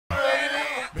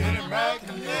Mac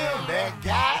and them, that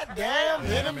goddamn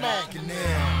Bennie Mac and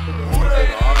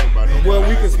them. Well,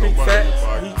 we can speak facts.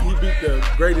 He beat the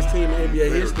greatest team in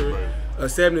NBA history. A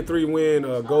 73-win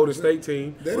Golden State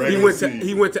team.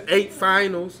 He went to 8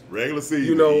 finals. Regular season.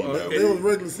 You know, they was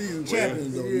regular season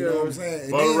champions though. You know what I'm saying?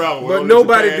 But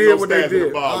nobody did what they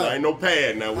did. Ain't no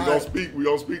pad now. We gonna speak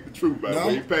the truth, man.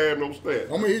 We ain't pad no stats.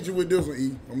 I'm gonna hit you with this one,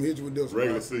 E. I'm gonna hit you with this one.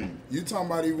 Regular season. You talking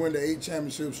about he won the 8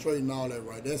 championships straight and all that,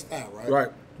 right? That's fact, right? Right.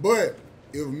 But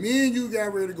if me and you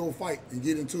got ready to go fight and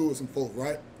get into it with some folk,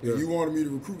 right? Yeah. And you wanted me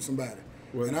to recruit somebody,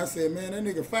 Right. and I said, man, that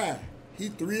nigga 5. He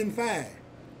 3-5.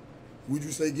 Would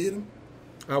you say get him?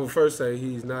 I would first say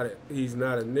he's not a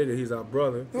nigga. He's our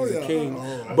brother. He's a king.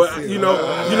 Oh, but you know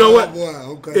what? Boy,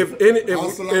 okay.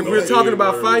 If we're talking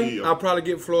about fighting, I'll probably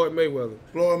get Floyd Mayweather.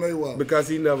 Floyd Mayweather Because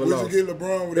he never lost. Would you get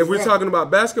LeBron with If we're his talking about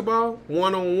basketball,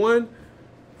 1-on-1,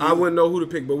 I wouldn't know who to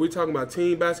pick. But we're talking about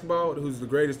team basketball, who's the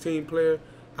greatest team player,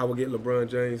 I would get LeBron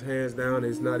James hands down.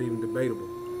 It's not even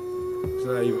debatable. It's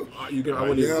not even. I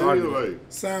wouldn't even argue.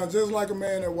 Sounds just like a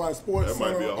man that watch sports. That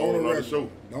might be a whole other show.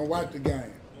 Don't watch the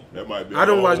game. That might be. I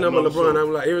don't watch nothing but LeBron.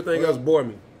 I'm like everything else bore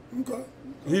me. Okay.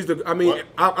 He's the. I mean,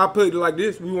 I put it like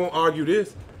this. We won't argue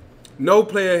this. No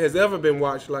player has ever been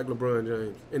watched like LeBron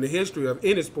James in the history of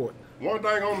any sport. One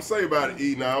thing I'm gonna say about it,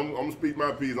 E. Now I'm gonna speak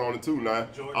my piece on it too. Now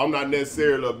I'm not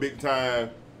necessarily a big time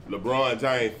LeBron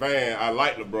James fan. I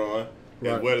like LeBron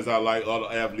as well as I like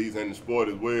other athletes in the sport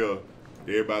as well.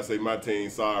 Everybody say my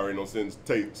team sorry, no sense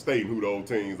stating who those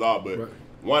teams are. But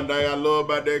one thing I love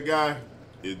about that guy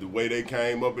is the way they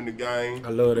came up in the game. I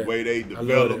love that. The way they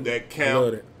developed that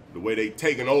camp. The way they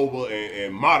taking over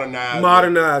and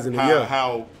modernizing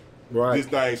how this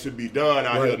thing should be done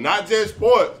out here. Not just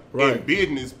sports, in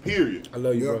business, period. I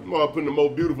love you, bro. I'm putting the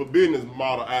most beautiful business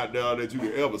model out there that you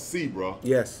can ever see, bro.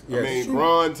 Yes. I mean,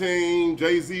 Bron team,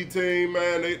 Jay-Z team,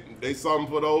 man, they something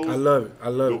for those. I love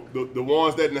it. The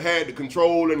ones that had the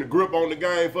control and the grip on the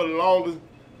game for the longest,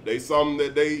 they something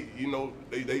that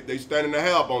they standing to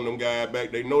help on them guys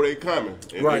back. They know they coming.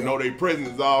 And they know their presence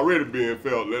is already being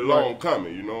felt, let alone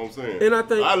coming, you know what I'm saying? And I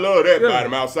think I love that about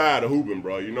them outside of hooping,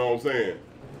 bro, you know what I'm saying?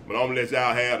 But I'm gonna let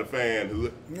y'all have the fans.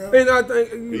 And I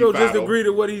think, just agree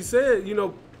to what he said.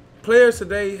 Players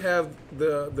today have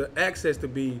the access to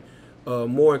be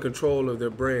more in control of their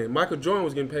brand. Michael Jordan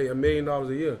was getting paid $1 million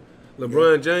a year.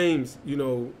 LeBron James,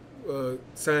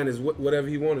 signed his whatever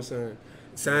he want to sign.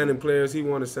 Signing players he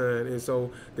want to sign. And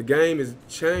so the game has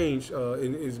changed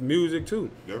in his music too.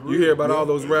 You hear about all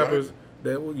those rappers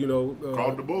that,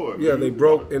 across the board. Yeah, they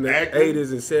broke in the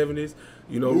 80s and 70s.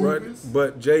 Right?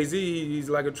 But Jay-Z, he's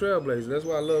like a trailblazer. That's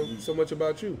why I love so much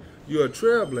about you. You're a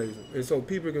trailblazer. And so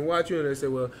people can watch you and they say,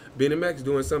 well, Bennie Mac's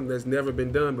doing something that's never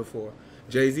been done before.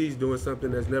 Jay-Z's doing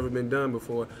something that's never been done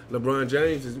before. LeBron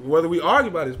James is, whether we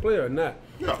argue about his player or not,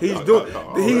 he's good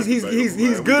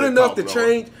enough to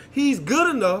change. He's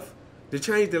good enough to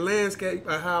change the landscape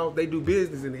of how they do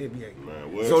business in the NBA.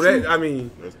 Man, so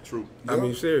that's true. I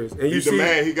mean, serious. And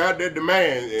he got that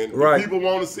demand, and people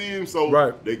want to see him, so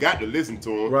they got to listen to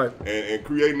him. Right. And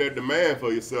creating that demand for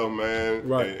yourself, man.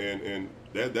 Right. And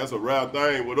that's a rare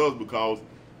thing with us because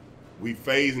we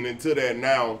phasing into that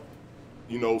now.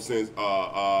 Since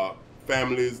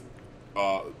families,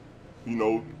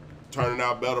 turning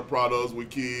out better products with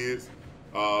kids.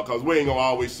 Because we ain't gonna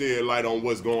always shed light on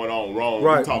what's going on wrong.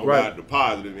 We talk about the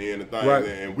positive end of things,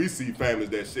 and we see families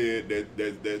that shed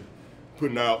that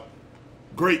putting out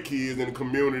great kids in the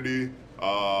community.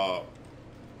 More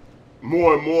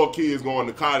and more kids going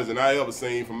to college than I ever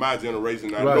seen from my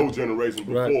generation. I know generations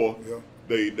before.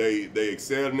 They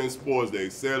excelling in sports. They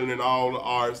excelling in all the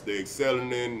arts. They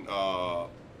excelling in all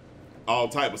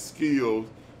type of skills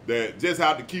that just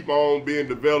have to keep on being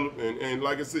developed, and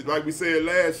like I said, like we said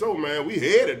last show, man, we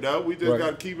headed though. We just got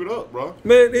to keep it up, bro.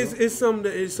 Man, it's something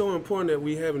that is so important that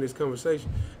we having this conversation,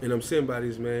 and I'm sitting by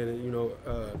this man, and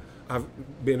I've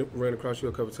ran across you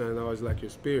a couple times. I always like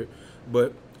your spirit,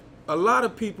 but a lot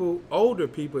of people, older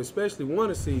people especially, want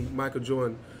to see Michael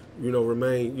Jordan,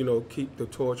 remain, keep the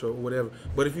torch or whatever.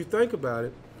 But if you think about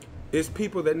it, it's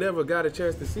people that never got a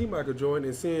chance to see Michael Jordan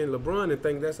and seeing LeBron and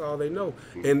think that's all they know.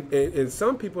 And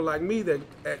some people like me that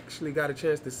actually got a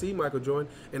chance to see Michael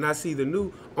Jordan and I see the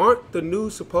new. Aren't the new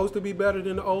supposed to be better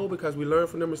than the old because we learn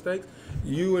from their mistakes?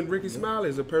 You and Ricky Smiley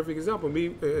is a perfect example.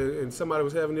 Me and somebody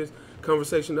was having this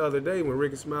conversation the other day when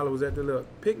Ricky Smiley was at the little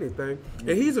picnic thing, and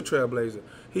he's a trailblazer.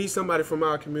 He's somebody from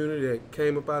our community that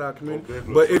came up out our community.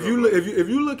 But if you look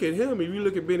at him, if you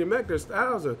look at Bennie Mac, their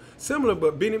styles are similar.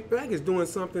 But Bennie Mac is doing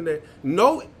something that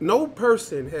no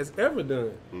person has ever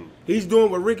done. He's doing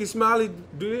what Ricky Smiley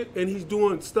did, and he's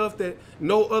doing stuff that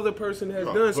no other person has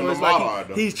done. So it's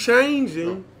like he's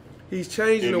changing. he's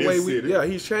changing In the way this we. city. Yeah,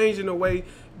 he's changing the way.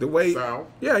 South.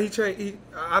 Yeah, he changed.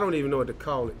 I don't even know what to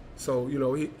call it. So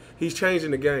he's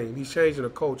changing the game. He's changing the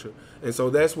culture, and so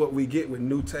that's what we get with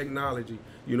new technology.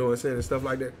 You know what I'm saying, and stuff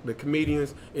like that. The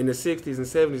comedians in the '60s and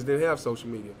 '70s didn't have social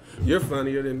media. You're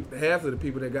funnier than half of the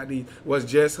people that got these. Was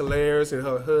Jess Hilarious and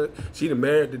her hood? She done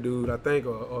married the dude, I think,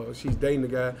 or she's dating the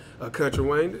guy, Country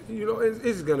Wayne. You know,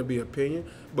 it's gonna be opinion,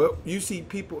 but you see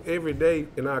people every day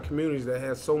in our communities that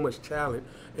have so much talent,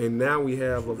 and now we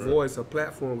have a voice, a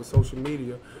platform with social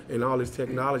media and all this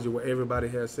technology where everybody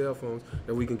has cell phones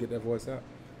that we can get that voice out.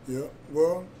 Yeah.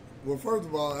 Well, first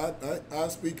of all, I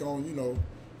speak on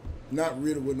not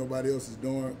really what nobody else is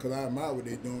doing, because I admire what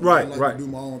they're doing. Right, I like right. to do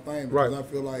my own thing, because I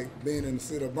feel like being in the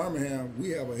city of Birmingham, we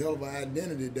have a hell of an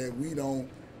identity that we don't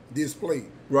display.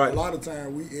 Right. A lot of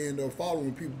times we end up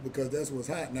following people because that's what's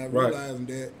hot, not realizing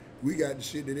that we got the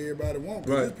shit that everybody wants.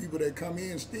 Because there's people that come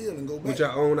in, steal, and go back. With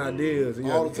your own ideas.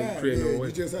 And all the time. create Yeah, your way.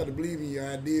 you just have to believe in your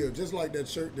idea. Just like that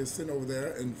shirt that's sitting over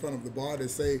there in front of the bar that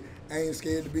say, I ain't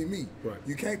scared to be me. Right.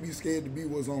 You can't be scared to be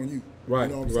what's on you. Right,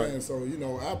 You know what I'm right. saying?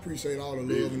 So, I appreciate all the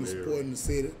love and the support in the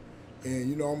city.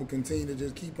 And, I'm going to continue to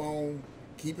just keep on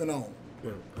keeping on.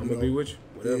 Yeah, I'm going to be with you.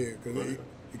 Whatever. Yeah, because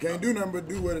you can't do nothing but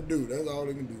do what it do. That's all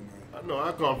they can do, man. I know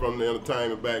I come from the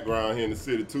entertainment background here in the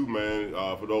city too, man.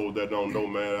 For those that don't know,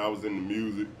 man, I was in the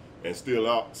music and still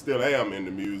am in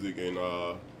the music, and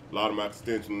a lot of my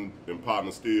extensions and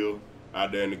partners still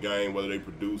out there in the game, whether they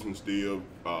producing still,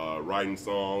 writing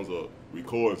songs or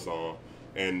recording songs.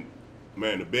 And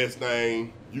man, the best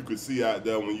thing you could see out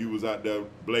there when you was out there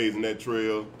blazing that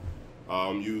trail,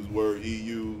 use the word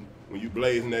EU. When you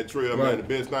blazing that trail, man, the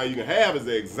best thing you can have is an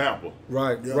example.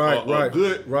 Right, Yeah. right. A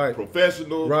good,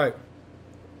 professional, Right.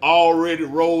 already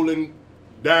rolling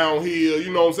downhill,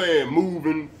 you know what I'm saying,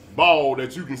 moving ball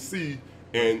that you can see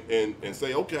and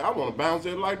say, okay, I want to bounce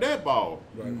it like that ball.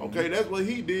 Right. Okay, that's what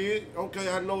he did. Okay,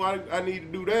 I know I need to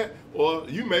do that. Or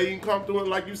you may even come through it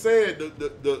like you said,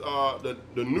 the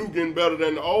new getting better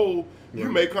than the old.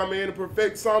 You may come in and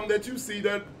perfect something that you see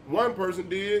that one person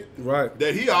did,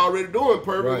 that he already doing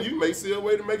perfect. Right. You may see a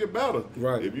way to make it better.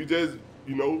 Right. If you just,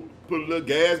 put a little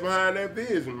gas behind that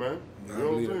vision, man. You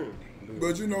know what I'm saying?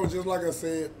 But just like I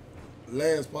said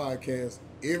last podcast,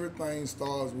 everything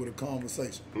starts with a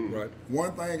conversation. Right.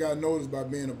 One thing I noticed by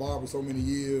being a barber so many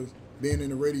years, being in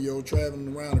the radio,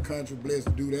 traveling around the country, blessed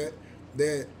to do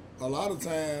that a lot of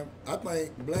time, I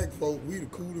think black folk, we the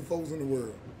coolest folks in the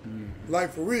world. Mm-hmm.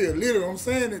 Like for real, literally, I'm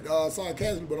saying it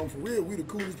sarcastically, but I'm for real, we the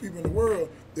coolest people in the world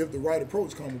if the right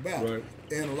approach come about. Right.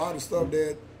 And a lot of stuff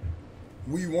that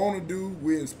we want to do,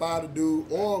 we're inspired to do,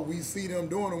 or we see them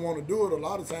doing and want to do it, a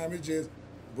lot of time it's just,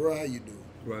 bro, how you do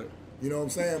it? Right. You know what I'm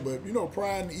saying? But,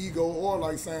 pride and ego, or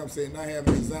like Sam said, not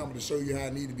having an example to show you how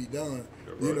it need to be done,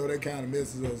 that kind of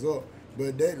messes us up.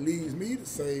 But that leads me to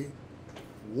say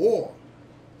war.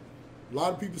 A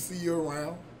lot of people see you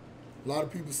around. A lot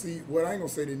of people see, I ain't going to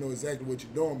say they know exactly what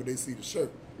you're doing, but they see the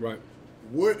shirt. Right.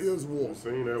 What is war? You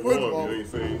seen that war, you ain't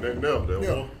seen nothing else. That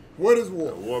war. What is war?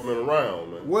 That war been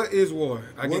around, man. What is war?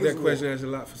 I get that question war? asked a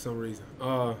lot for some reason.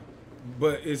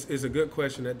 But it's a good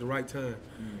question at the right time.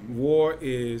 Mm-hmm. War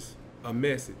is a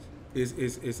message.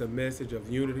 It's a message of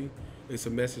unity. It's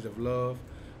a message of love.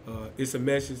 It's a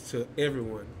message to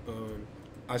everyone.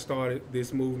 I started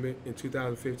this movement in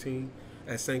 2015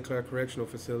 at St. Clair Correctional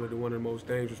Facility, one of the most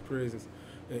dangerous prisons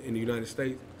in the United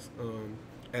States.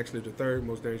 Actually, the third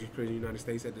most dangerous prison in the United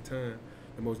States at the time,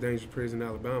 the most dangerous prison in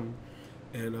Alabama.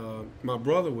 And my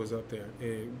brother was up there,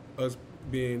 and us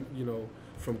being,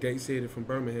 from Gate City, from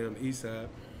Birmingham, the East Side,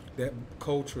 that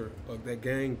culture, that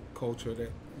gang culture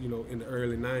that, in the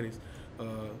early 90s,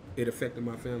 it affected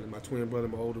my family. My twin brother,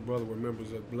 my older brother were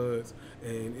members of Bloods,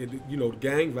 and the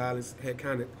gang violence had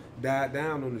kind of died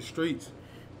down on the streets.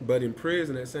 But in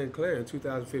prison at St. Clair in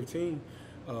 2015,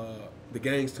 the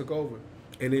gangs took over,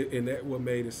 and that what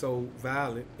made it so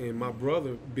violent. And my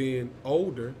brother, being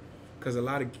older, because a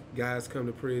lot of guys come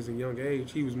to prison young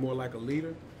age, he was more like a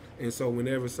leader, and so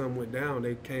whenever something went down,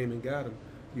 they came and got him.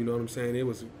 You know what I'm saying? It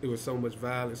was so much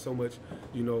violence, so much,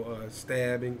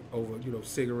 stabbing over,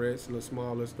 cigarettes, little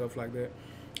smaller stuff like that.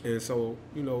 And so,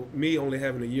 me only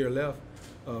having a year left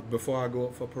before I go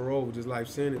up for parole, just life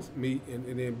sentence, me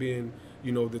and then being,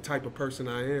 the type of person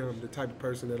I am, the type of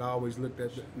person that I always looked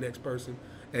at the next person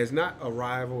as not a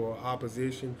rival or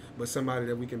opposition, but somebody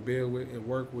that we can build with and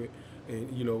work with.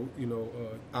 And,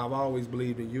 I've always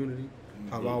believed in unity.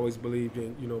 Mm-hmm. I've always believed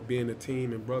in, being a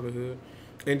team and brotherhood.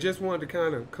 And just wanted to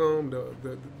kind of calm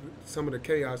some of the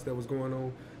chaos that was going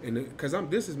on. Because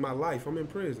this is my life. I'm in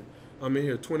prison. I'm in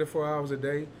here 24 hours a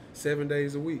day, 7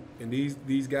 days a week. And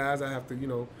these guys I have to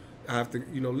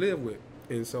live with.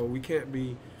 and so we can't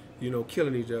be,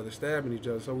 killing each other, stabbing each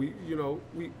other. So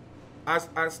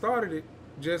I started it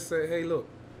just say, hey, look,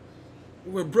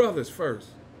 we're brothers first.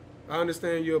 I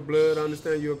understand you're blood, I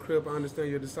understand you're a Crip, I understand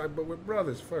you're a disciple, but we're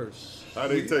brothers first. How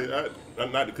they take,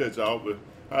 not to cut you off, but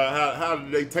how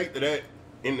did they take to that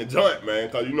in the joint, man?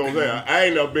 Because you know what I'm saying, I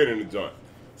ain't never been in the joint.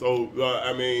 So,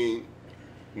 I mean,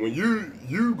 when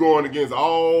you going against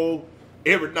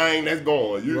everything that's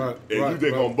going, you just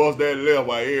gonna bust that left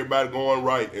while everybody going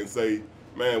right and say,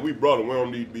 man, we brother, we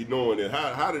don't need to be doing it.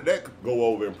 How did that go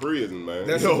over in prison, man?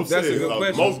 That's you know what I'm saying? a good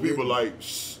question. Most people like,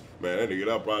 shh, man, that nigga,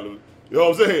 that probably, you know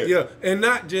what I'm saying? Yeah, and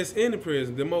not just in the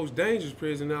prison, the most dangerous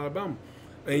prison in Alabama.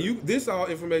 And this all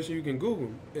information you can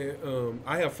Google. And,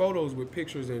 I have photos with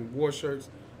pictures and war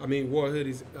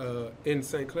hoodies in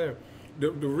St. Clair. The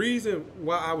reason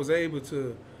why I was able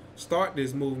to start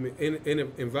this movement in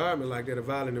an environment like that, a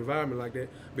violent environment like that,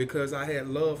 because I had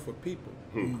love for people.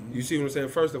 You see what I'm saying?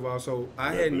 First of all, so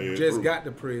I hadn't just got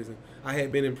to prison. I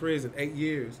had been in prison 8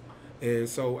 years, and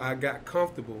so I got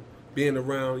comfortable being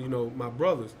around, my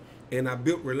brothers, and I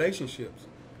built relationships,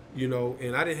 and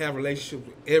I didn't have relationships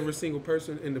with every single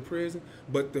person in the prison,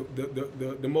 but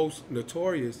the most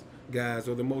notorious guys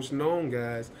or the most known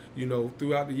guys,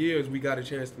 throughout the years, we got a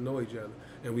chance to know each other.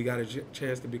 And we got a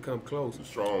chance to become close. The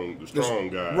strong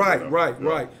guy.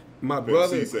 Right. My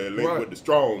brother. He said link with the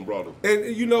strong brother.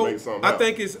 And I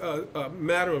think it's a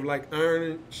matter of like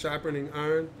sharpening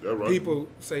iron. Right. People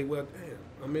say, well, damn,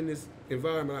 I'm in this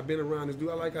environment. I've been around this dude.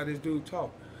 I like how this dude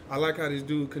talk. I like how this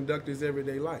dude conduct his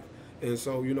everyday life. And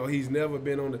so, he's never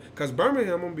been on because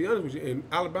Birmingham, I'm gonna be honest with you, in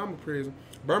Alabama prison,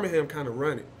 Birmingham kind of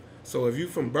run it. So if you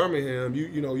from Birmingham,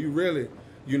 you really,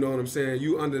 you know what I'm saying,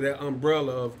 you under that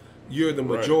umbrella of you're the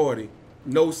majority. Right.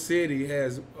 No city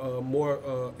has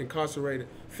more incarcerated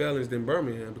felons than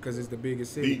Birmingham because it's the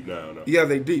biggest city. Deep down, though. Yeah,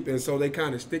 they deep, and so they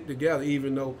kind of stick together,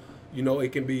 even though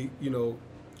it can be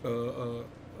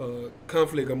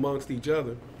conflict amongst each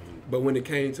other. But when it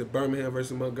came to Birmingham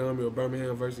versus Montgomery or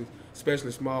Birmingham versus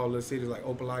especially small little cities like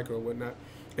Opelika or whatnot,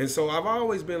 and so I've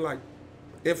always been like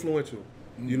influential.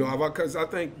 Because I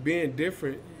think being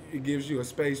different, it gives you a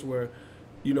space where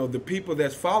the people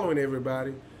that's following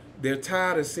everybody, they're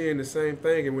tired of seeing the same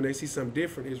thing, and when they see something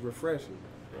different, it's refreshing.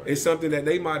 Right. It's something that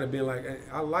they might have been like, hey,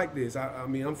 I like this. I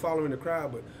mean, I'm following the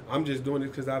crowd, but I'm just doing it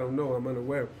because I don't know. I'm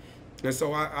unaware. And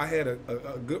so I had a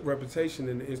good reputation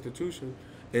in the institution,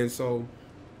 and so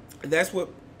that's what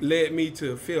led me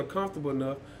to feel comfortable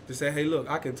enough to say, hey, look,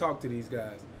 I can talk to these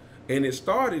guys. And it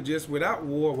started just without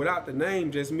war, without the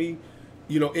name, just me,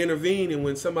 intervening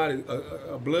when somebody,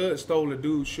 a blood stole a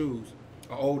dude's shoes,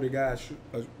 an older guy's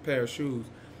a pair of shoes.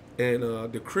 And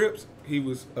the Crips, he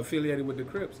was affiliated with the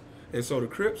Crips. And so the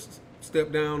Crips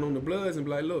stepped down on the Bloods and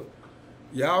be like, look,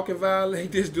 y'all can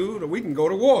violate this dude or we can go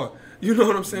to war. You know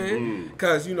what I'm saying?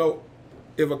 Because,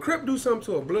 if a Crip do something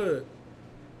to a Blood,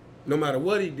 no matter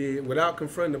what he did, without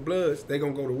confronting the Bloods, they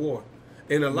going to go to war.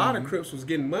 And a lot of Crips was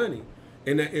getting money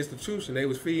in that institution. They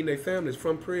was feeding their families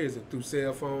from prison through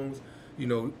cell phones,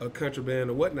 a contraband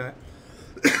or whatnot.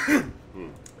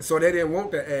 So they didn't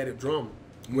want that added drama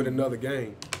with another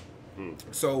gang.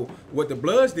 So what the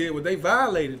Bloods did was they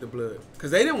violated the Blood because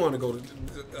they didn't want to go to.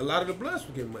 A lot of the Bloods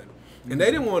were getting money, and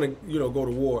they didn't want to, go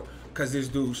to war because this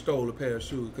dude stole a pair of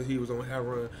shoes because he was on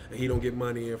heroin and he don't get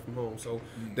money in from home. So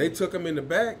they took him in the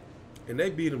back and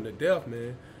they beat him to death,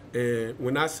 man. And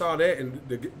when I saw that,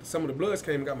 and some of the Bloods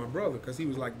came and got my brother because he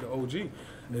was like the OG,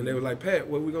 and they were like, Pat,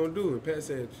 what we gonna do? And Pat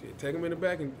said, shit, take him in the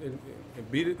back and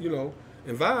beat it,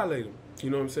 and violate him. You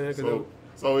know what I'm saying?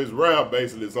 So it's rare,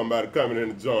 basically, somebody coming in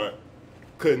the joint,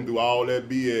 cutting through all that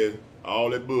BS, all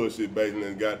that bullshit, basically,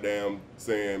 and goddamn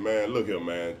saying, man, look here,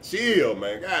 man, chill,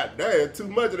 man, god damn, too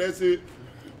much of that shit.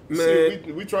 Man,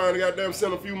 shit, we trying to goddamn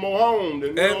send a few more home.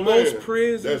 At most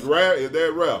prisons. That's rare. Is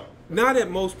that rare? Not at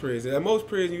most prisons. At most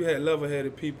prisons, you had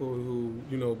level-headed people who,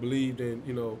 believed in,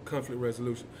 conflict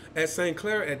resolution. At St.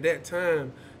 Clair, at that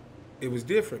time, it was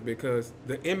different because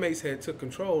the inmates had took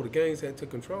control, the gangs had took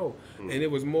control, and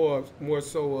it was more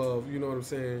so of, you know what I'm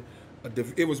saying,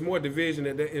 it was more division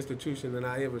at that institution than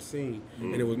I ever seen,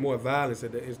 and it was more violence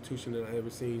at that institution than I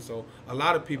ever seen. So a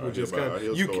lot of people just kind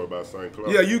of, about St. Clair.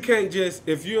 Yeah, you can't just,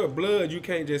 if you're a Blood, you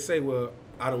can't just say, well,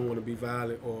 I don't want to be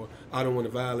violent or I don't want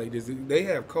to violate this. They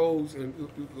have codes and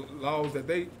laws that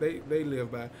they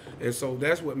live by, and so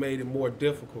that's what made it more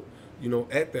difficult,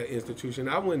 at that institution.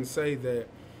 I wouldn't say that,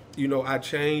 I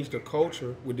changed the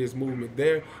culture with this movement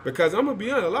there because I'm gonna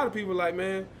be honest. A lot of people like,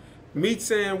 man, me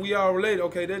saying we all related,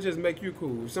 okay, that just make you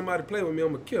cool. If somebody play with me,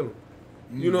 I'm gonna kill them.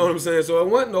 You know what I'm saying? So it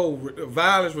wasn't no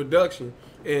violence reduction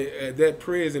at that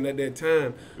prison at that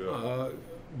time. Yeah.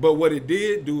 But what it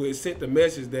did do is sent the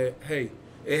message that, hey,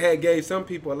 it had gave some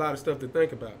people a lot of stuff to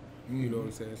think about. You know what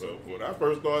I'm saying? So when I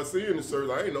first started seeing the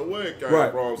shirts, I ain't know where it came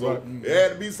from. So it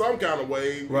had to be some kind of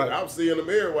way. Right. I was seeing them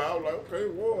everywhere. I was like, okay,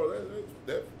 whoa,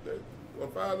 that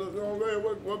what father, you know what I'm saying?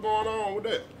 What's going on with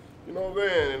that? You know what I'm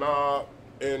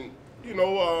saying? And you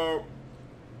know,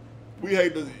 we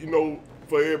hate to, you know,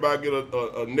 for everybody get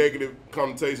a negative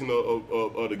connotation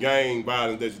of the gang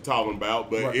violence that you're talking about,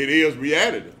 but it is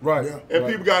reality. Right. Yeah. And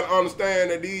people got to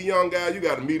understand that these young guys, you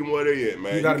got to meet them where they at,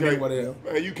 man. You got to meet them where they at.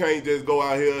 Man, you can't just go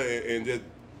out here and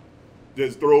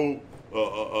just throw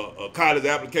a college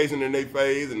application in their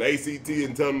face and ACT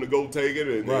and tell them to go take it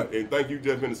and think you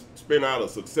just been spin out a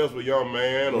successful young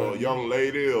man or a young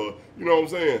lady or, you know what I'm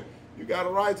saying? You got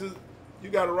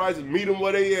to meet them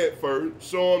where they at first.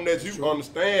 Show them that you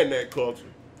understand that culture.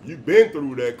 You've been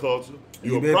through that culture.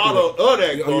 You're a product of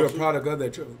that culture. You're a product of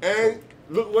that culture. And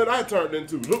look what I turned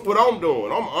into. Look what I'm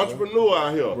doing. I'm an entrepreneur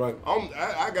out here. Right.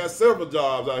 I got several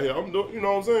jobs out here. I'm doing. You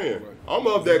know what I'm saying? Right. I'm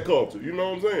of that culture. You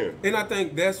know what I'm saying? And I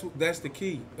think that's the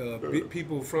key.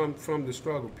 People from the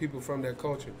struggle, people from that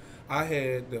culture. I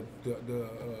had the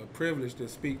privilege to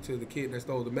speak to the kid that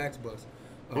stole the Max bus.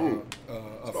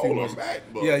 A few months.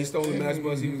 Yeah, he stole the Max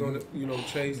bus. He was on the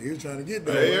chase. He was trying to get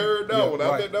there. They heard that one.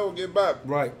 I bet that would get back.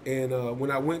 Right, and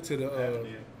when I went to the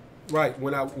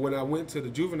when I went to the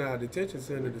juvenile detention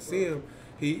center to see him,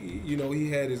 he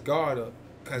had his guard up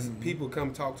because people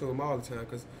come talk to him all the time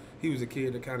because he was a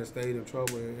kid that kind of stayed in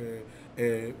trouble.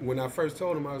 And when I first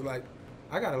told him, I was like,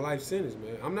 I got a life sentence,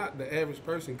 man. I'm not the average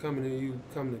person coming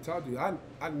to talk to you.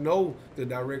 I know the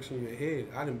direction you're headed.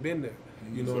 I done been there.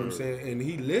 You know what I'm saying? And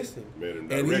he listened.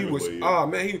 And he was,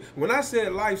 when I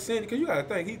said life sentence, because you got to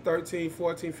think, he 13,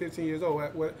 14, 15 years old,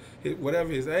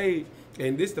 whatever his age.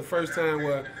 And this the first time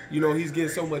where, he's getting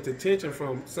so much attention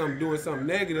from doing something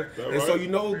negative. And so,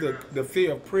 the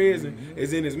fear of prison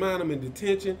is in his mind. I'm in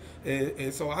detention.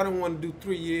 And so I don't want to do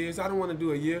 3 years. I don't want to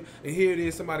do a year. And here it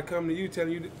is, somebody coming to you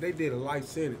telling you they did a life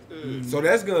sentence. So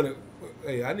that's going to,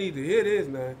 hey, I need to hear this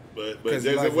now. But just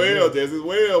as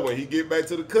well, when he get back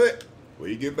to the cut, when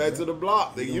he get back to the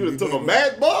block, you done took a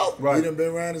mad ball. Right. He done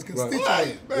been around his constituents.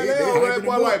 Right. Man, they all that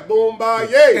boy like boom by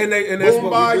yay. And that's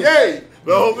boom by yay.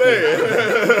 The whole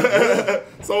man.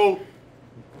 So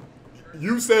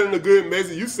you setting a good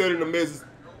message. You setting a message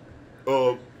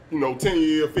of, 10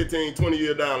 year, 15, 20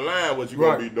 years down the line what you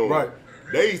gonna be doing. Right.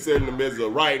 They setting the message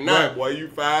of right now, boy, you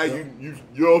fired, you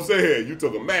know what I'm saying? You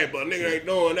took a mad, but nigga ain't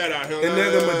doing that out here. And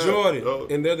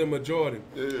they're the majority.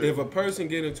 Yeah. If a person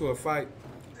get into a fight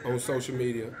on social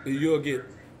media, you'll get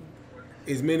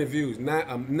as many views,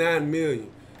 9 million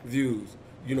views.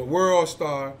 World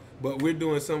star, but we're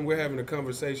doing something, we're having a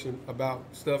conversation about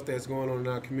stuff that's going on in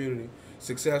our community.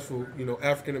 Successful,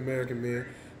 African American men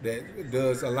that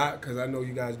does a lot, because I know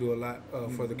you guys do a lot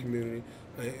for the community,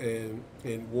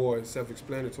 and war is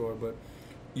self-explanatory, but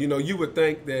you would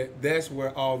think that that's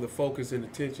where all the focus and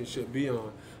attention should be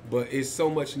on. But it's so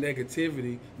much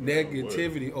negativity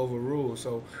overrules.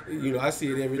 So, I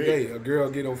see it every day. A girl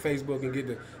get on Facebook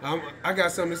and I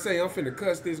got something to say. I'm finna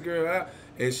cuss this girl out,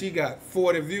 and she got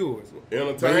 40 viewers.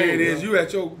 But here it is, you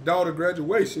at your daughter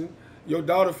graduation. Your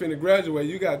daughter finna graduate.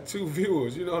 You got 2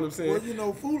 viewers. You know what I'm saying?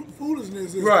 Well,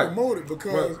 foolishness is promoted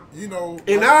because, in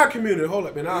our community, hold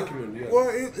up, in our community. Yeah.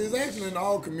 Well, it's actually in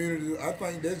all communities. I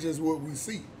think that's just what we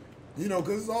see.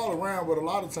 Because it's all around, but a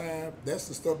lot of time, that's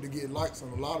the stuff that get likes,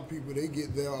 and a lot of people, they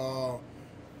get their,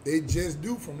 they just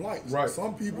do from likes. Right.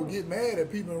 Some people get mad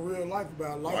at people in real life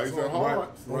about likes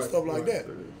on stuff like that.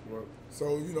 Right.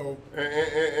 So,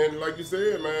 And like you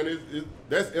said, man,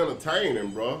 that's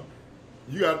entertaining, bro.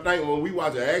 You got to think, when we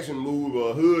watch an action movie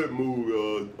or a hood movie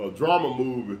or a drama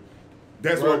movie,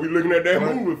 that's what we looking at that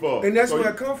movie for. And that's where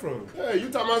it come from. Yeah, you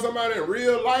talking about somebody in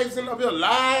real life sitting up here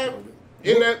live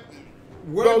in that...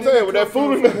 You know what I'm saying? With that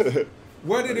foolishness.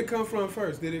 Where did it come from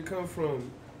first? Did it come from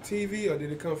TV or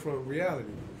did it come from reality?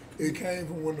 It came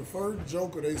from when the first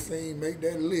Joker they seen make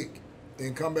that lick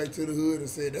and come back to the hood and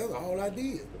said, that's all I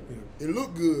did. Yeah. It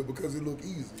looked good because it looked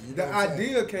easy. The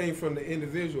idea came from the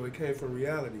individual. It came from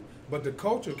reality. But the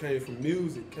culture came from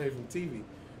music, came from TV.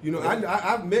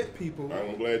 I've met people.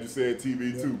 I'm glad you said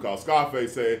TV too, because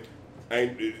Scarface said,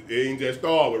 it ain't just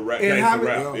started with rap. It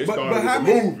started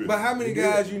with movies. But how many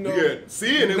guys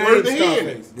seeing it worse than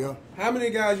hearing? Yeah. How many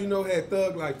guys had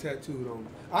Thug Life tattooed on them?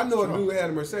 I know a dude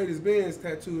had a Mercedes-Benz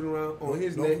tattooed around on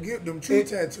his neck. Don't forget them true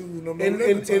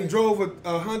tattoos. And drove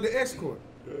a Honda Escort.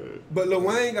 But Lil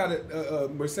Wayne got a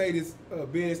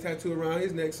Mercedes-Benz tattooed around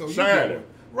his neck. So shining.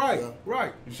 Right.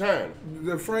 You shining.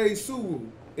 The phrase Suwu.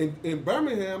 In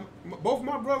Birmingham, both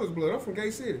my brothers' blood. I'm from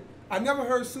Gay City. I never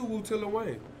heard Suwu till Lil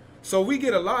Wayne. So we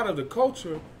get a lot of the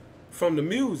culture from the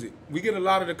music. We get a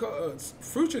lot of the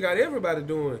Future got everybody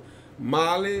doing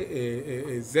Molly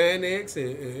and Xanax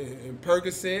and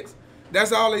Percocets.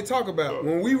 That's all they talk about.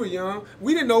 When we were young,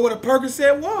 we didn't know what a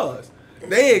Percocet was.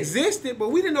 They existed, but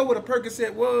we didn't know what a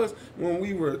Percocet was when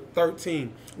we were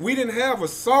 13. We didn't have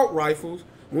assault rifles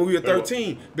when we were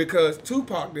 13 because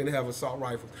Tupac didn't have assault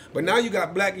rifles. But now you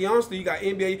got Black Youngster, you got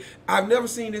NBA. I've never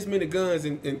seen this many guns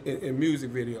in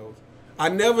music videos. I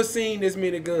never seen this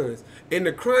many guns. In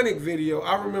the Chronic video,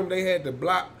 I remember they had to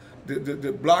block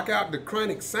out the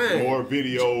Chronic sign. More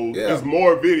videos. Yeah. There's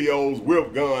more videos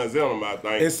with guns in them, I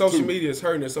think. And social media is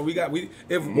hurting us. So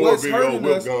if more what's videos hurting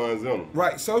with us, guns in them.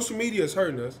 right? Social media is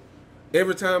hurting us.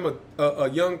 Every time a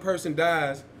young person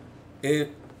dies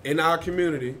in our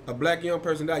community, a black young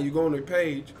person dies, you go on their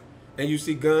page and you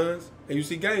see guns and you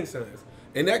see gang signs,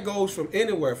 and that goes from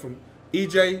anywhere from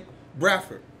E.J.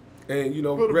 Bradford. And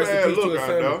rest in peace to his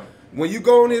family. When you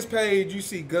go on his page, you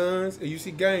see guns and you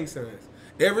see gang signs.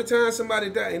 Every time somebody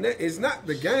dies, and it's not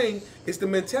the gang, it's the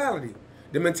mentality.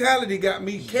 The mentality got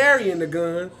me carrying the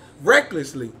gun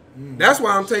recklessly. That's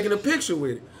why I'm taking a picture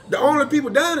with it. The only people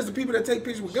dying is the people that take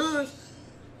pictures with guns.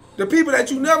 The people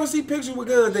that you never see pictures with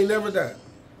guns, they never die.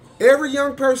 Every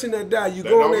young person that died, you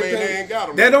go on their page.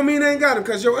 That don't mean they ain't got them,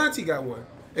 because your auntie got one.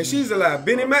 And she's alive.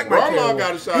 Bennie might carry one.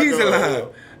 He's alive.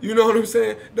 You know what I'm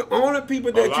saying? The only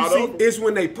people that you see is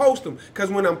when they post them. Because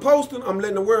when I'm posting, I'm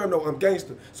letting the world know I'm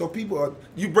gangster. So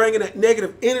you bringing that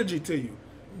negative energy to you.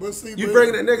 But see,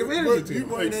 bringing that negative energy to you.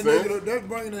 That's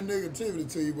bringing that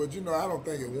negativity to you. But I don't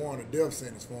think it warrant a death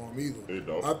sentence for him either. It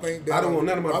don't. I don't want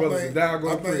none of my brothers to die or go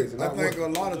to prison. I think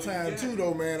a lot of times too,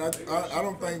 though, man. I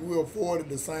don't think we're afforded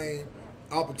the same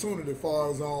opportunity as far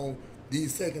as on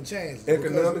these second chances.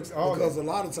 Economics, because a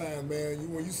lot of times,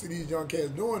 man, when you see these young cats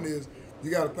doing this, you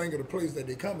got to think of the place that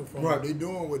they're coming from. Right. They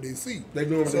doing what they see. They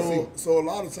doing what they see. So a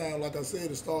lot of times, like I said,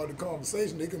 to start the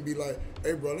conversation, they can be like,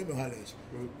 "Hey, bro, let me holler at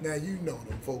you." Now you know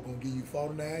them folk gonna give you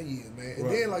 49 years, man. And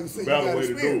then, like you said, you got to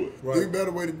spend it. There's a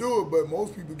better way to do it. But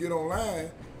most people get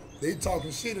online, they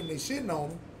talking shit and they shitting on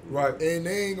them. Right. And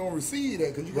they ain't gonna receive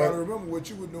that because you gotta remember what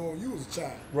you were doing when you was a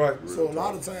child. Right. So a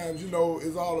lot of times,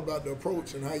 it's all about the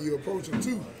approach and how you approach them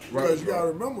too. Because you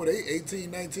gotta remember they 18,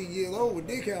 19 years old with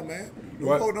dick out, man.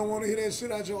 Them folks don't want to hear that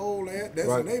shit out your old ass. That's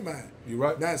in their mind. You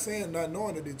right. Not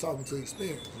knowing that they're talking to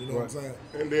experience. You know what I'm saying?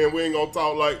 And then we ain't gonna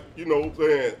talk like,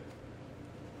 saying,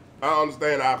 I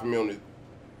understand our community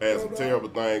has a terrible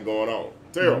thing going on.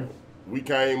 Terrible. We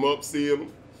came up, see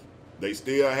them. They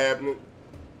still happening.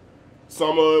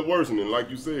 Some of it worsening, like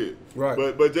you said. Right.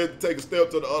 But just to take a step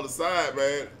to the other side,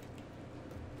 man,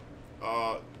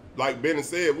 like Bennie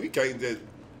said, we can't just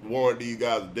warrant these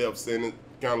guys a death sentence.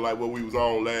 Kind of like what we was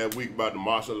on last week about the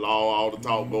martial law, all the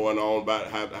talk going on about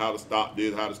how to stop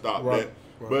this, how to stop that.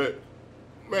 Right. But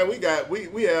man,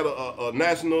 we had a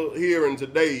national hearing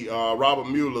today. Robert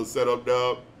Mueller set up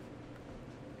there,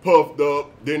 puffed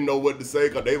up, didn't know what to say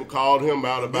because they were calling him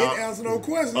out about. Didn't answer no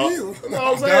questions either. You know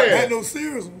what I'm saying? Had no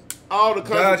serious ones. All the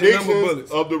contradictions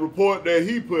of the report that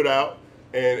he put out,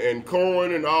 and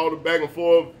Cohen and all the back and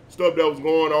forth stuff that was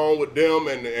going on with them,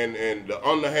 and the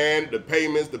underhand, the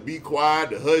payments, the be quiet,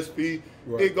 the hush fee,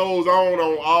 it goes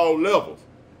on all levels.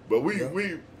 But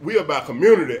we about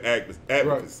community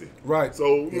advocacy. Right.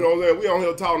 So you know what I'm saying? We on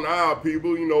here talking to our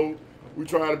people. We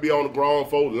trying to be on the grown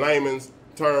folk layman's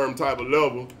term type of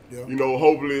level. Yeah.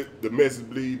 Hopefully the message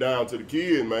bleed down to the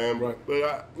kids, man. Right.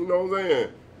 But you know what I'm saying?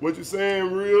 What you're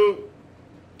saying real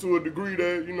to a degree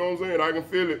that, you know what I'm saying, I can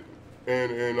feel it.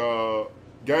 And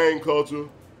gang culture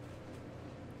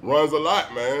runs a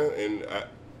lot, man. And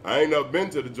I ain't never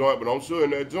been to the joint, but I'm sure in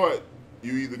that joint,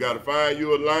 you either got to find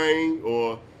you a lane,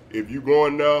 or if you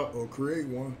going there. Or create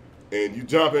one. And you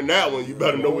jump in that one, you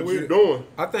better know what you're doing.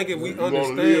 I think if we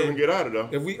understand, live and get out of there.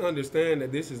 If we understand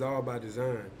that this is all by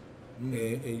design,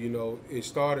 and it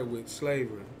started with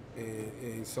slavery.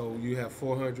 And so you have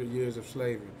 400 years of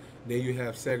slavery. Then you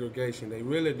have segregation. They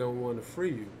really don't want to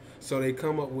free you. So they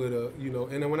come up with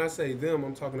and when I say them,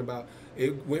 I'm talking about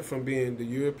it went from being the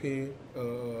European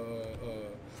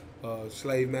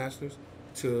slave masters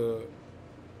to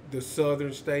the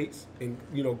southern states and,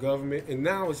 government. And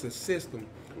now it's a system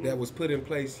that was put in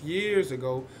place years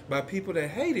ago by people that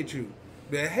hated you.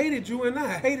 That hated you and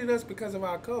I, hated us because of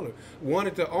our color.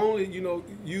 Wanted to only,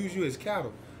 use you as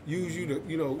cattle. Use you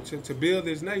to, to build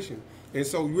this nation. And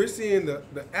so we're seeing the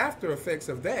after effects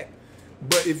of that.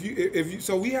 But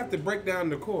so we have to break down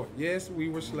the core. Yes, we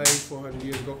were slaves 400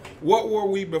 years ago. What were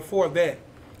we before that?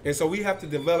 And so we have to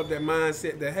develop that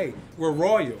mindset that, hey, we're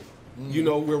royal. You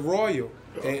know, we're royal.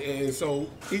 And so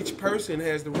each person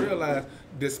has to realize,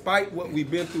 despite what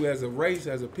we've been through as a race,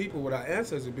 as a people, what our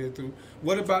ancestors have been through,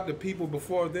 what about the people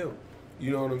before them?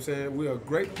 You know what I'm saying? We are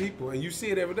great people, and you see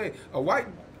it every day. A white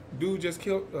dude just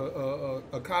killed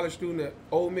a college student at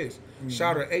Ole Miss,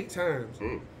 shot her 8 times.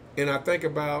 And I think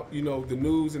about, you know, the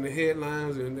news and the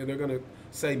headlines, and they're going to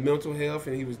say mental health,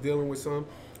 and he was dealing with some.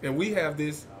 And we have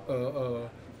this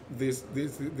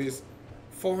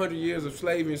 400 years of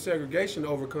slavery and segregation to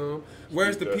overcome.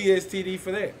 Where's the PSTD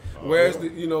for that? Where's the,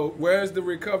 you know, where's the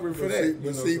recovery for that?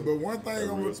 But one thing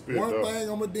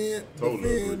I'm gonna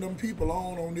defend them people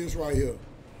on this right here.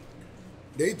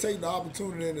 They take the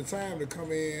opportunity and the time to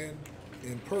come in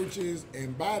and purchase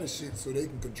and buy the shit so they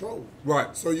can control.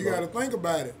 Right. So you got to think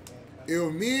about it.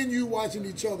 If me and you watching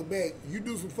each other back, you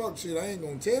do some fuck shit, I ain't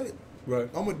gonna tell it. Right.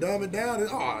 I'm gonna dumb it down.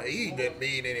 He didn't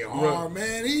mean any harm,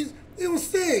 man. He was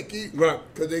sick. Right.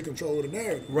 Because they control the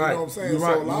narrative. Right. You know what I'm saying?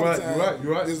 Right. So a lot of times,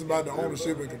 Right. this is about the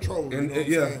ownership and control. You know what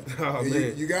I'm saying? Oh,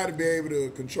 man. You got to be able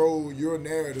to control your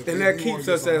narrative. And that keeps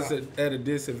us at a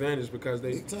disadvantage because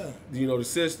they, Big time. you know, the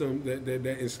system that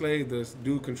enslaved us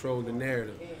do control the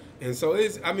narrative. And so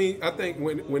it's, I mean, I think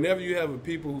whenever you have a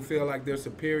people who feel like they're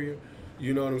superior,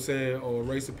 you know what I'm saying, or a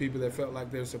race of people that felt like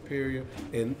they're superior,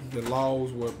 and the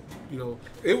laws were, you know,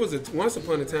 it was once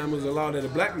upon a time it was a law that a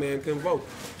black man couldn't vote.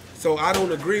 So I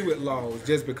don't agree with laws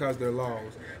just because they're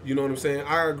laws. You know what I'm saying?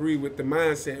 I agree with the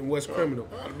mindset and what's criminal.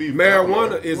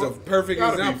 Marijuana is a perfect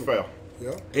example.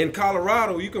 Yeah. In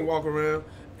Colorado, you can walk around,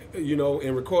 you know,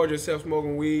 and record yourself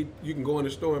smoking weed. You can go in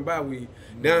the store and buy weed.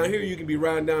 Down here, you can be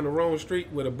riding down the wrong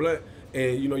street with a blunt,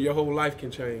 and you know your whole life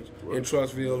can change in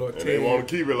Trussville or and they want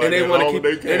to keep it like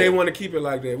that. And they want to keep it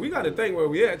like that. We got to think where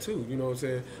we at too. You know what I'm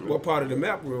saying? What part of the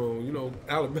map we're on? You know,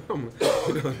 Alabama.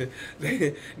 You know,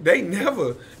 they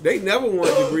never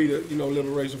wanted to agree to, you know,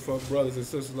 liberation for brothers and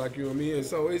sisters like you and me. And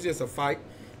so it's just a fight.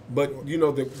 But you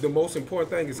know, the most important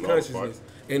thing is consciousness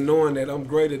and knowing that I'm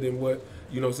greater than what,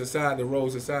 you know, society, the role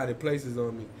society places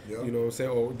on me. Yeah. You know what I'm saying?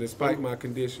 Or despite my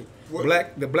condition.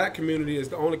 The black community is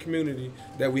the only community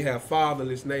that we have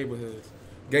fatherless neighborhoods.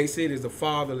 Gate City is the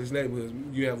fatherless neighborhood.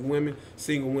 You have women,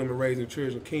 single women raising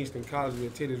children, Kingston,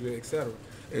 Collegeville, Titusville, etc.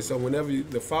 And so whenever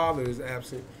the father is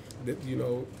absent, you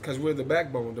know, because we're the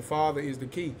backbone. The father is the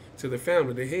key to the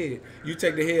family, the head. You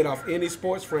take the head off any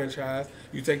sports franchise,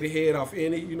 you take the head off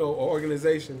any, you know,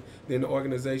 organization, then the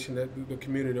organization, that the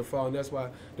community will fall. And that's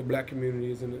why the black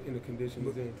community is in the condition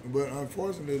it's in. But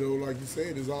unfortunately, though, like you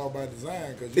said, it's all by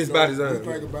design. Cause it's by design. You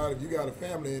think about it, you got a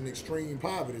family in extreme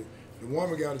poverty. The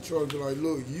woman got a choice to be like,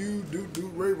 look, you do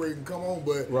Ray can come on,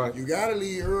 but you got to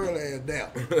leave her ass down.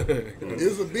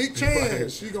 It's a big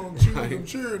chance she going to choose them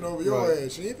cheering over your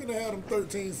ass. She ain't finna have them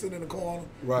 13 sitting in the corner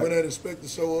when that inspector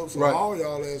show up, so all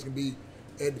y'all ass can be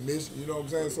at the mission. You know what I'm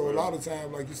saying? So a lot of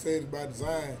times, like you said, it's by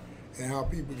design and how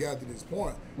people got to this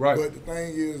point. Right. But the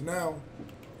thing is now,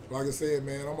 like I said,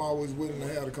 man, I'm always willing to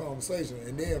have the conversation.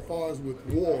 And then as far as with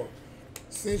war,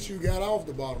 since you got off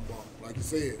the bottom bar, like you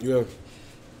said,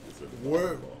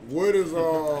 what is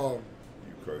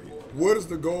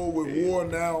the goal with war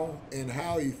now, and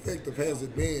how effective has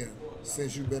it been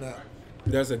since you've been out?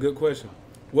 That's a good question.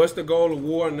 What's the goal of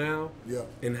war now? Yeah.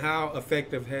 And how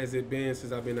effective has it been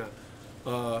since I've been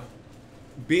out?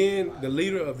 Being the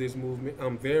leader of this movement,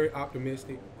 I'm very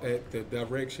optimistic at the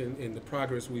direction and the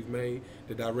progress we've made,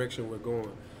 the direction we're going.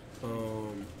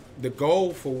 The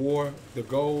goal for war, the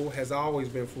goal has always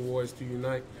been for war is to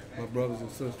unite my brothers and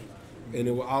sisters. And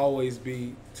it will always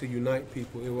be to unite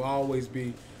people. It will always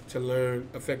be to learn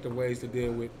effective ways to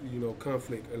deal with, you know,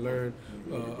 conflict, and learn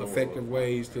effective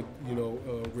ways to, you know,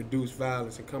 reduce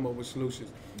violence and come up with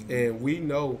solutions. And we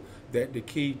know that the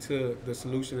key to the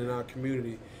solution in our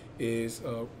community is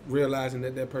realizing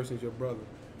that that person is your brother.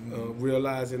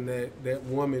 Realizing that that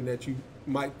woman that you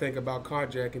might think about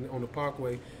carjacking on the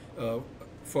parkway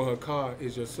for her car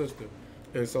is your sister.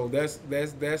 And so that's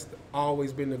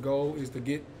always been the goal,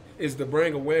 is to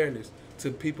bring awareness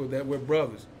to people that we're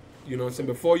brothers. You know what I'm saying?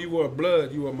 Before you were a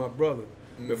blood, you were my brother.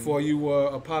 Before you were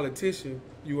a politician,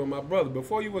 you were my brother.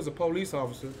 Before you was a police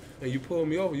officer and you pulled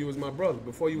me over, you was my brother.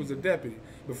 Before you was a deputy.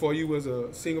 Before you was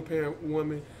a single parent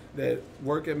woman that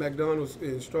worked at McDonald's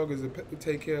and struggles to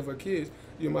take care of her kids,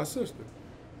 you're my sister.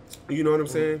 You know what I'm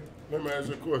saying? Let me ask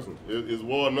you a question. Is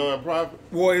war a non-profit?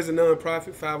 War is a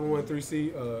non-profit,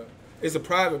 501(c)(3). It's a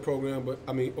private program,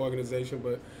 organization,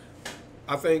 but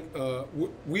I think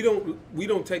we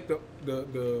don't take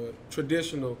the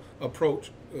traditional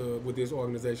approach with this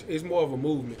organization. It's more of a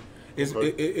movement.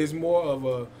 It's more of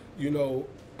a, you know,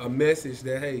 a message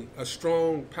that, hey, a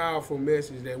strong, powerful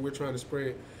message that we're trying to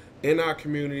spread in our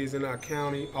communities, in our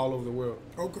county, all over the world.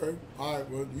 Okay. All right.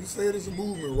 Well, you said it's a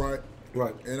movement, right?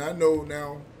 Right. And I know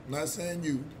now, not saying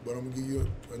you, but I'm going to give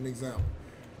you an example.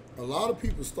 A lot of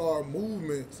people start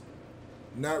movements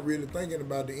not really thinking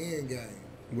about the end game.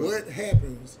 Right. What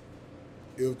happens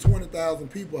if 20,000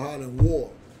 people hollering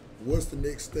war? What's the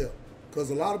next step? Because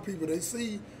a lot of people, they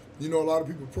see, a lot of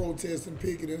people protesting,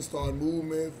 picketing, start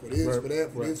movements for this, Right. for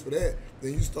that, for this, for that.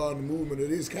 Then you start a movement of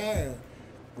this kind.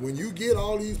 When you get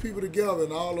all these people together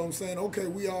and all of them saying, okay,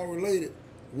 we all related,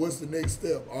 what's the next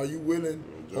step? Are you willing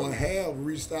or have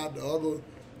reached out to other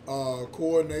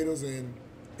coordinators and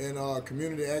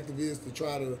community activists to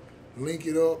try to link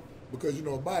it up? Because, a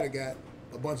body got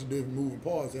a bunch of different moving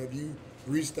parts. Have you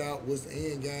reached out? What's the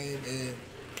end game? And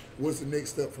what's the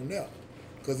next step from there?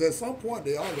 Because at some point,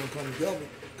 they all going to come together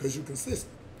because you're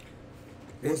consistent.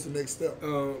 What's the next step?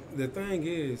 The thing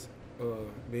is,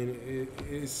 Benny,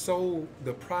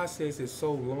 the process is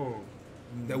so long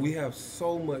that we have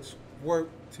so much work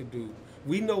to do.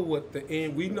 We know what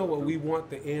we want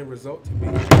the end result to be.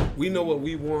 We know what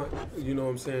we want,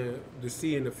 to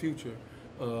see in the future,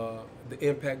 the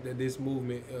impact that this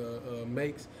movement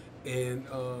makes. And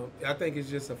I think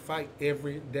it's just a fight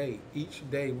every day. Each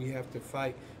day we have to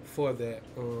fight for that.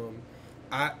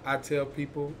 I tell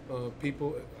people,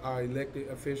 our elected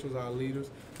officials, our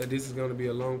leaders, that this is going to be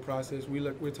a long process.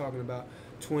 We're talking about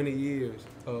 20 years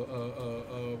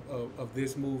of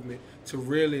this movement to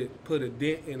really put a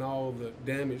dent in all the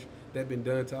damage that's been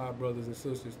done to our brothers and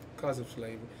sisters because of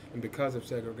slavery and because of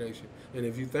segregation. And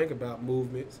if you think about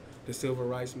movements, the civil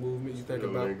rights movement, you think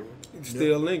about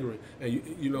still lingering, and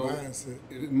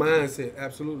mindset,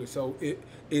 absolutely. So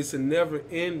it's a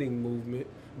never-ending movement.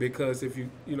 Because if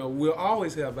we'll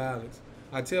always have violence.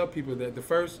 I tell people that the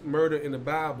first murder in the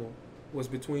Bible was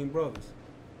between brothers.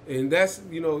 And that's,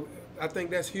 I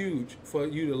think that's huge for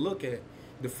you to look at.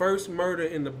 The first murder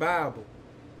in the Bible.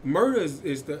 Murder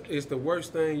is the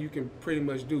worst thing you can pretty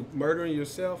much do. Murdering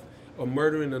yourself or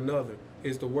murdering another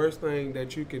is the worst thing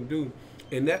that you can do.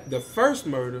 And that the first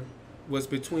murder was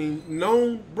between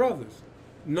known brothers,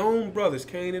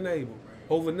 Cain and Abel,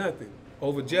 over nothing,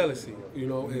 over jealousy,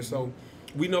 and so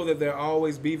we know that there'll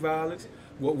always be violence.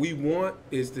 What we want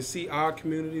is to see our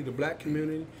community, the black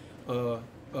community,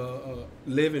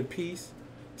 live in peace,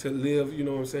 to live,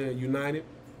 united,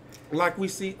 like we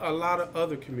see a lot of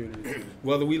other communities,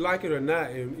 whether we like it or not.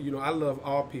 And, I love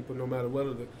all people, no matter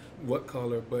what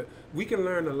color, but we can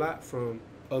learn a lot from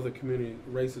other community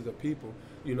races of people.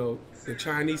 The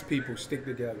Chinese people stick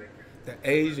together. The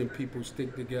Asian people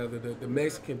stick together. The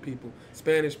Mexican people,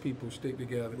 Spanish people stick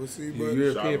together. The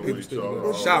European people stick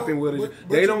together. Shopping with each other.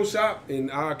 They don't shop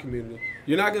in our community.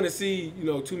 You're not going to see,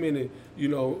 too many,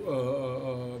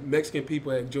 Mexican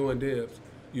people at Joe and Deb's.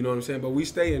 You know what I'm saying? But we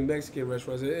stay in Mexican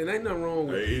restaurants. And ain't nothing wrong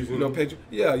with, you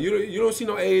don't see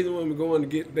no Asian women going to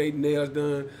get their nails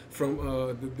done from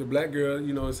the black girl,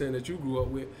 that you grew up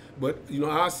with. But,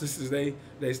 our sisters,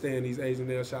 they stay in these Asian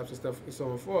nail shops and stuff and so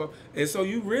on and forth. And so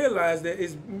you realize that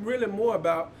it's really more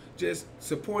about just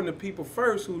supporting the people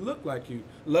first who look like you,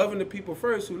 loving the people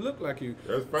first who look like you.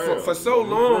 That's fine. For so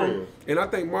long, and I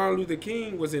think Martin Luther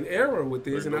King was in error with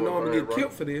this, and I know I'm going to get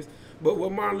killed for this, but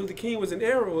what Martin Luther King was in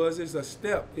error was, is a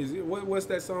step. What's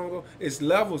that song? It's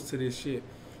levels to this shit.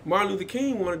 Martin Luther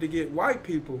King wanted to get white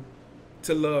people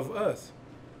to love us.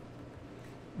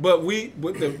 But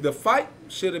the fight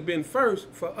should have been first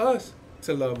for us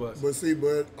to love us.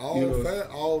 But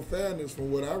all fairness,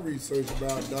 from what I researched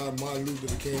about Martin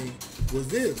Luther King, was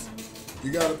this.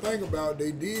 You got to think about,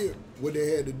 they did what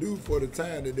they had to do for the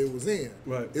time that they was in.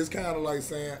 Right. It's kind of like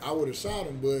saying, I would have shot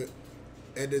him, but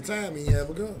at the time he didn't have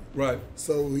a gun. Right.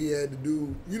 So he had to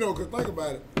do, because think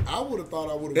about it, I would have thought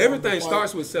I would have. Everything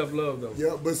starts with self-love, though.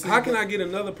 Yeah, but how can I get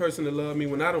another person to love me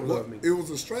when I don't love me? It was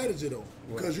a strategy, though,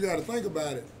 because you got to think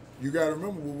about it. You got to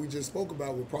remember what we just spoke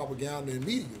about with propaganda and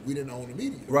media. We didn't own the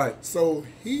media. Right. So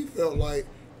he felt like,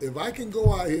 if I can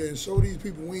go out here and show these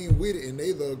people we ain't with it and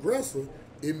they the aggressor,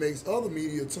 it makes other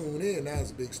media tune in. Now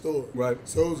it's a big story. Right.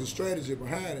 So it was a strategy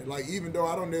behind it. Like, even though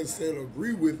I don't necessarily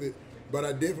agree with it, but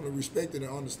I definitely respect it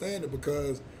and understand it,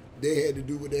 because they had to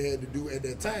do what they had to do at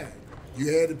that time. You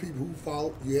had the people who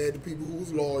fought. You had the people who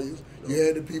was lawyers. You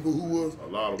had the people who was,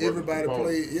 everybody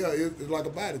played. Yeah, it's like a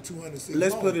body, 260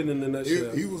 Let's put it in a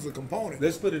nutshell. He was a component.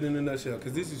 Let's put it in a nutshell,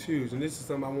 because this is huge, and this is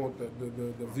something I want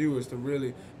the viewers to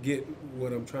really get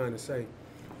what I'm trying to say.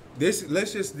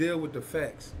 Let's just deal with the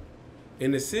facts.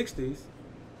 In the 60s,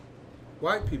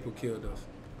 white people killed us.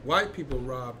 White people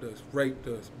robbed us, raped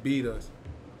us, beat us.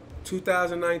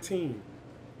 2019,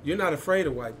 you're not afraid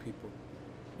of white people.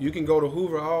 You can go to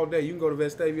Hoover all day. You can go to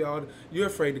Vestavia all day. You're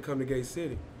afraid to come to Gate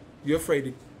City. You're afraid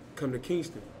to come to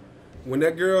Kingston. When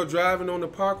that girl driving on the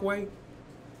parkway,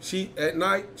 at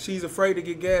night, she's afraid to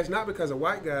get gas, not because a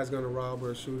white guy's gonna rob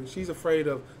her or shoot her. She's afraid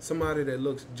of somebody that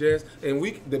looks just, and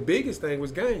the biggest thing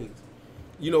was gangs.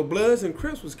 You know, Bloods and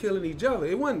Crips was killing each other.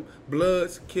 It wasn't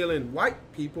Bloods killing white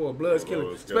people or Bloods killing.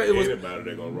 It was anybody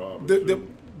they gonna rob.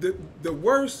 The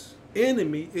worst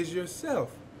enemy is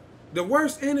yourself. The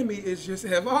worst enemy is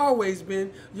have always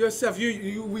been yourself.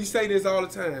 We say this all the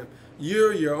time.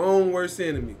 You're your own worst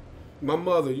enemy. My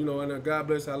mother, you know, and God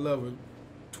bless her, I love her.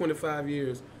 25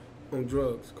 years on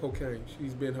drugs, cocaine.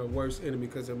 She's been her worst enemy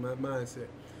because of my mindset.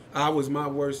 I was my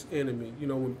worst enemy. You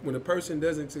know, when a person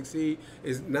doesn't succeed,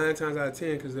 it's 9 times out of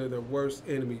 10 because they're the worst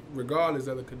enemy, regardless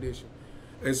of the condition.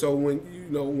 And so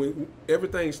when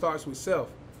everything starts with self,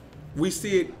 we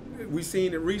seen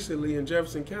it recently in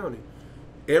Jefferson County.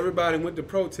 Everybody went to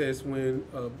protest when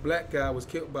a black guy was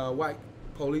killed by a white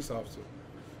police officer.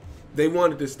 They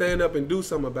wanted to stand up and do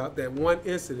something about that one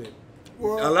incident.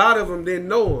 Well, a lot of them didn't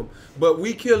know him, but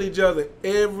we kill each other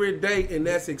every day, and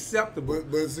that's acceptable.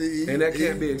 But see, and that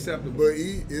can't be acceptable. But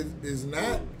is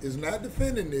not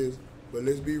defending this. But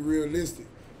let's be realistic.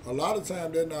 A lot of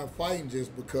times they're not fighting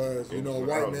just because a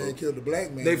white man killed a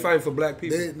black man. They fighting for black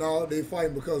people. They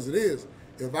fighting because it is.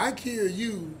 If I kill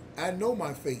you, I know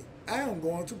my fate. I am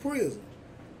going to prison.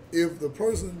 If the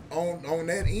person on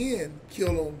that end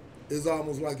kill him, it's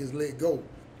almost like it's let go.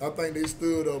 I think they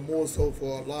stood up more so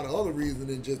for a lot of other reasons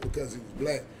than just because he was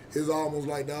black. It's almost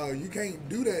like, dog, you can't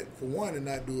do that for one and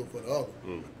not do it for the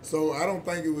other. So I don't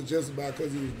think it was just about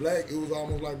because he was black. It was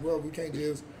almost like, bro, we can't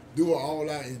just do an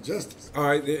all-out injustice. All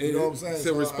right, you know what I'm saying?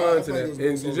 So respond to that,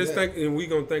 and just think, and we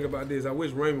gonna think about this. I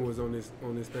wish Raymond was on this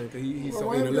thing because he's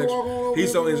so intellectual.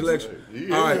 He's so intellectual.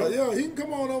 All right, yeah, he can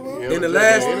come on over. In the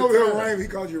last, come on over here, Raymond. He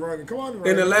called you Raymond. Come on, Raymond.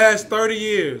 In the last 30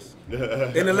 years,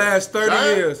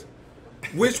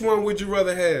 which one would you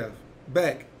rather have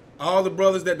back? All the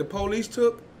brothers that the police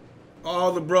took,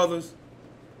 all the brothers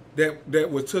that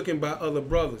were taken by other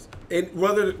brothers, and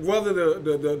whether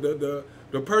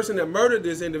the person that murdered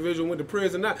this individual went to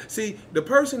prison or not. See, the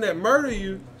person that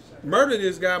murdered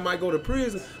this guy might go to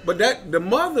prison, but the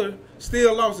mother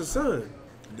still lost a son.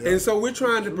 Yeah. And so we're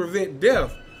trying to prevent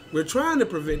death. We're trying to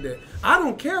prevent that. I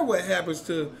don't care what happens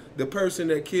to the person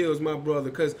that kills my brother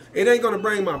because it ain't going to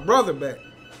bring my brother back.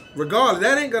 Regardless,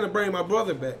 that ain't going to bring my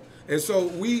brother back. And so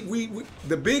we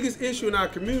the biggest issue in our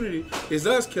community is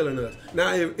us killing us.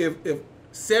 Now, if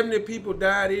 70 people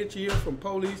died each year from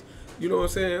police, you know what I'm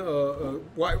saying?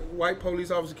 White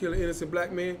police officer killing innocent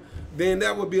black men, then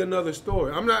that would be another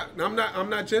story. I'm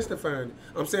not justifying it.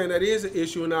 I'm saying that is an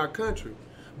issue in our country,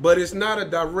 but it's not a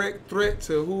direct threat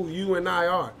to who you and I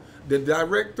are. The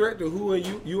direct threat to who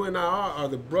you and I are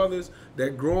the brothers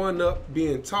that growing up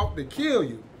being taught to kill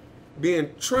you, being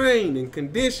trained and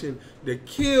conditioned to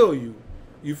kill you.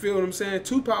 You feel what I'm saying?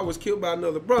 Tupac was killed by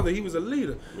another brother. He was a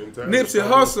leader. Nipsey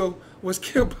Hussle was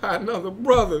killed by another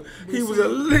brother. He was a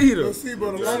leader. But see,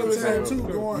 but a lot of time too,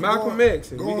 Malcolm X.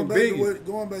 Going back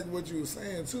to what you were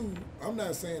saying too, I'm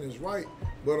not saying it's right,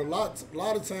 but a lot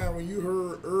of time when you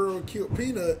heard Earl killed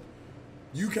Peanut,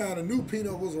 you kind of knew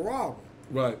Peanut was a robber.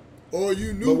 Right. Or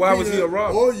you knew but why Peanut, was he a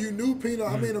robber? Or you knew Peanut.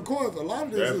 I mean, of course, a lot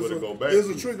of this is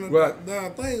a trickling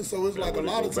down thing. So it's like a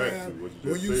lot of times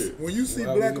when you see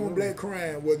black on black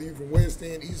crime, whether you're from West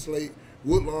End, East Lake,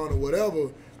 Woodlawn, or whatever,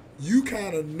 you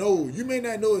kind of know. You may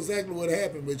not know exactly what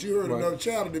happened, but you heard enough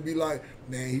chatter to be like,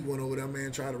 man, he went over there,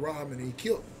 man, tried to rob him, and he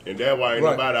killed him. And that's why ain't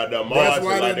nobody out there marching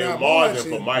like they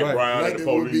marching for Mike Brown and the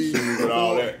police shootings and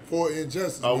all that. For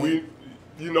injustice.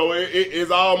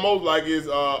 It's almost like it's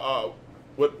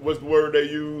what's the word they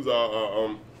use?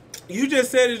 You just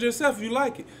said it yourself. You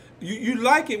like it. You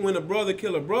like it when a brother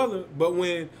kill a brother, but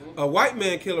when a white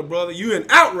man kill a brother, you in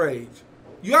outrage.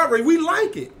 You outrage. We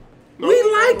like it. We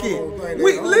like it.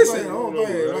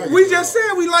 We just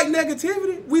said we like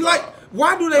negativity. We like.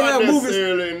 Why do they have movies?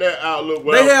 Necessarily in that outlook.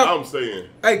 I'm saying.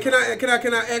 Hey, can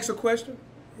I ask a question?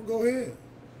 Go ahead.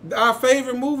 Our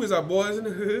favorite movies are Boys in the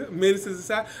Hood, Menace to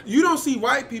Society. You don't see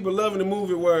white people loving the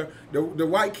movie where the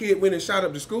white kid went and shot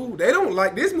up the school. They don't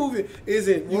like this movie.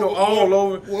 Isn't all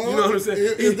over? You know what I'm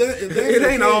saying? It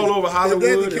ain't all over Hollywood.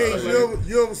 If that's the case,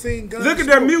 you ever seen Gunsmoke? Look at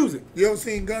their music. You ever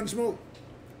seen Gunsmoke?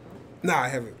 Nah, I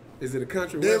haven't. Is it a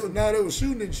country? They was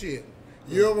shooting and shit.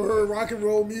 You ever heard rock and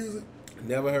roll music?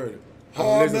 Never heard it.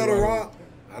 Hard metal rock.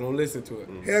 I don't listen to it.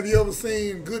 Have you ever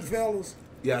seen Goodfellas?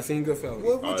 Yeah, I seen Goodfellas.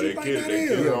 What you think that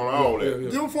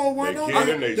is? Them folks weren't on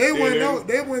that. They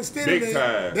weren't stealing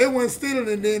it. They weren't stealing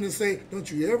it then and say,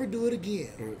 don't you ever do it again.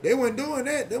 They weren't doing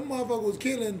that. Them motherfuckers was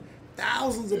killing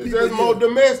thousands of It's people. just more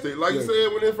domestic. Like you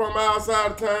said, when it's from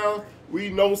outside of town, we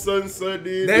know such and such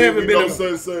did They this, haven't we been know a- such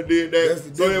and such did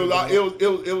that. So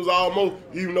it was almost,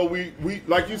 even though we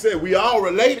like you said, we all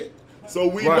related. So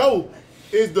we know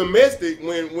it's domestic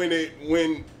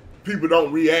when people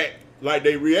don't react like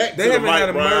they react to the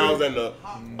Mike Browns and the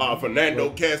Fernando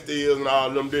Castillos and all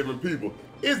them different people.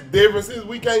 It's differences.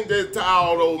 We can't just tie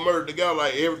all those murders together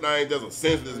like everything just a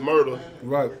senseless murder.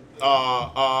 Right.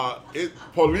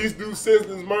 Police do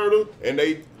senseless murder and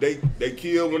they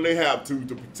kill when they have to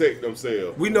protect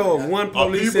themselves. We know of one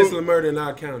police senseless murder in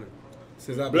our county.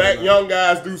 Black young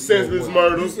guys do senseless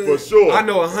murders for sure. I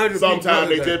know 100 people. Sometimes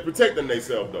they just protecting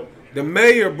themselves though. The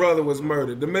mayor's brother was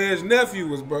murdered. The mayor's nephew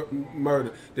was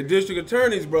murdered. The district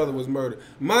attorney's brother was murdered.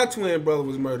 My twin brother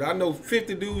was murdered. I know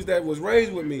 50 dudes that was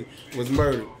raised with me was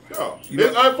murdered. Yeah.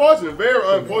 It's unfortunate,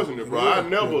 very unfortunate, bro. I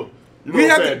never, you know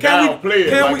what I'm saying, downplay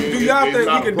it. Do y'all think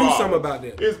we can do something about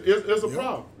that? It's a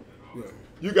problem. Yeah.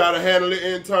 You got to handle it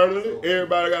internally.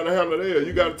 Everybody got to handle it.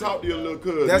 You got to talk to your little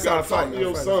cousin. That's you got our to talk fight. to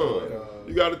your son.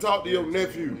 You got to talk to your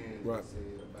nephew. Right.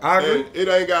 I agree. And it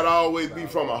ain't got to always be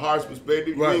from a harsh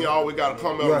perspective. You ain't always got to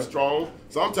come out strong.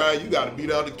 Sometimes you got to be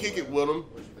there to kick it with them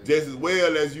just as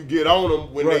well as you get on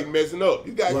them when they messing up.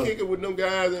 You got to kick it with them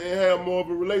guys and have more of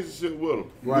a relationship with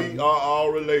them. We are all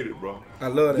related, bro. I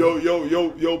love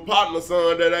that. Your partner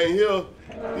son that ain't here,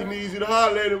 he needs you to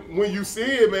holler at him. When you see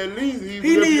him, at least he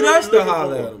need us to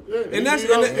holler at him. Yeah, and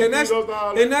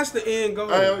that's the end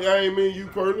goal. I ain't mean you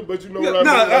personally, but you know what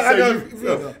I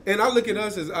mean. And I look at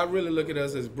us as really look at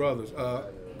us as brothers.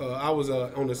 I was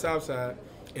on the south side,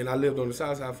 and I lived on the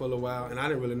south side for a little while, and I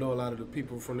didn't really know a lot of the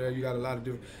people from there. You got a lot of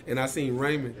different, and I seen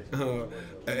Raymond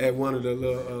at one of the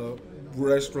little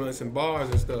restaurants and bars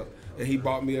and stuff, and he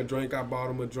bought me a drink. I bought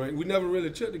him a drink. We never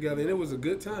really chilled together, and it was a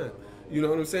good time. You know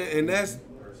what I'm saying? And that's,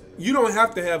 you don't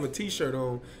have to have a T-shirt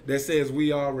on that says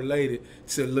we are related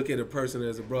to look at a person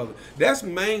as a brother. That's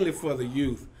mainly for the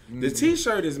youth. The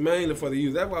T-shirt is mainly for the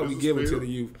youth. That's why we give it to the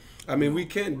youth. I mean, we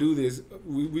can't do this.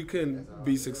 We couldn't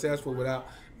be successful without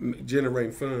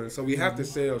generating funds. So we have to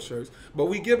sell shirts. But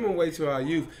we give them away to our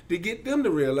youth to get them to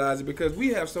realize it, because we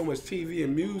have so much TV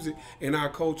and music in our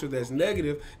culture that's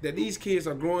negative that these kids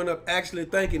are growing up actually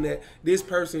thinking that this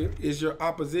person is your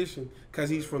opposition because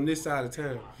he's from this side of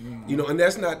town. You know, and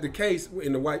that's not the case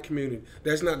in the white community.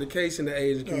 That's not the case in the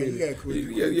Asian community. You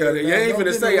ain't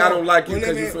finna say I don't like you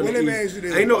because you're from the East.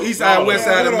 Ain't no East Side, West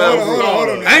Side of Mountain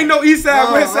Brook. Ain't no East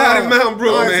Side, West Side of Mountain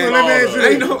Brook, man.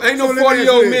 Ain't no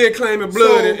 40-year-old men claiming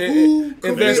blood in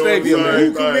Vestavia, man.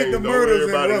 Who commit the murders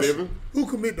in Russia? Who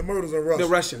commit the murders in Russia? The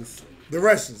Russians. The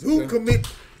Russians. Who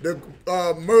commit the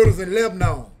murders in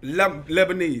Lebanon?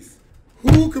 Lebanese.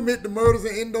 Who commit the murders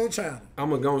in Indochina?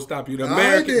 I'm gonna stop you. The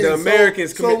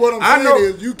Americans commit. So what I'm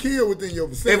saying is, you kill within your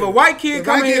vicinity. If a white kid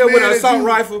come in here with an assault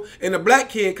rifle and a black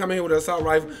kid come in here with an assault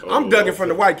rifle, I'm ducking from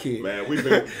the white kid. Man,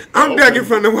 I'm ducking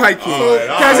from the white kid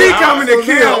because he coming to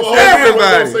kill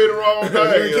everybody.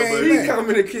 He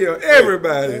coming to kill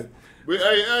everybody.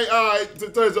 Hey, all right, to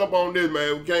touch up on this,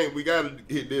 man, we gotta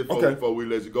hit this before we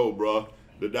let you go, bro.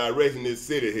 The direction this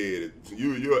city headed.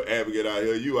 You're an advocate out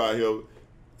here. You out here.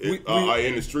 In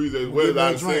the streets as well as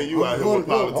I'm saying, you out here with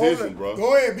politicians, bro.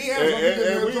 Go ahead, be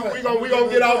and we gonna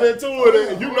get off into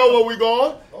it, and you know where we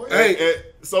going. Hey,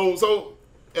 so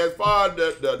as far as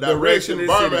the direction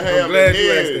Birmingham is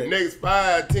headed, next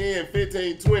 5, 10,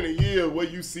 15, 20 years, where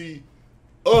you see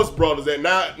us brothers at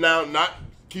not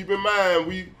keep in mind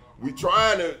we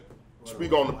trying to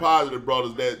speak on the positive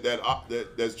brothers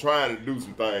that's trying to do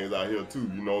some things out here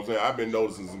too. You know what I'm saying? I've been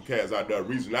noticing some cats out there,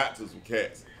 reaching out to some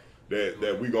cats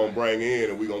that we gonna bring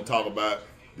in, and we gonna talk about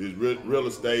this real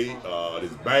estate,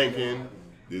 this banking,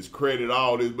 this credit,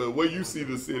 all this. But where you see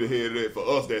the city headed at for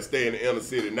us that stay in the inner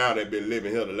city now, that been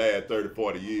living here the last 30,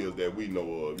 40 years that we know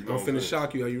of. You know I'm finna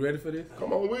shock you. Are you ready for this?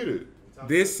 Come on with it.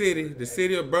 This city, the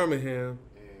city of Birmingham,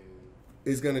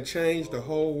 is gonna change the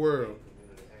whole world.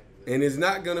 And it's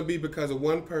not gonna be because of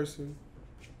one person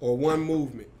or one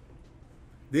movement.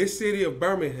 This city of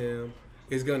Birmingham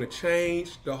is going to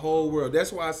change the whole world.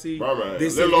 That's why I see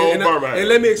this. And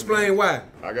let me explain why.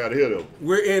 I got to hear them.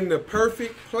 We're in the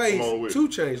perfect place to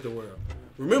change the world.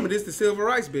 Remember, this is the civil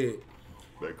rights bed.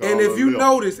 And if you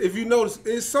notice,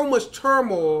 there's so much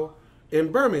turmoil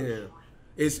in Birmingham.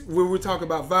 It's where we talk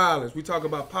about violence, we talk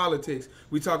about politics,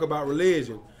 we talk about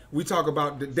religion, we talk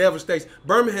about the devastation.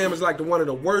 Birmingham is like one of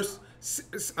the worst.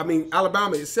 I mean,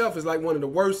 Alabama itself is like one of the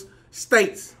worst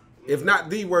states, if not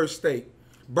the worst state.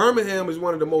 Birmingham is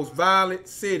one of the most violent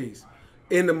cities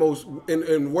in the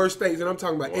worst states, and I'm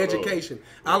talking about education.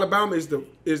 Alabama is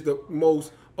the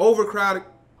most overcrowded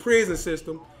prison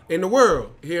system in the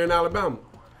world here in Alabama.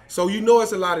 So you know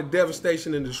it's a lot of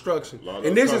devastation and destruction.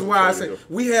 And this is why I say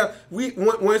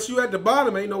once you at the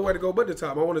bottom, ain't nowhere to go but the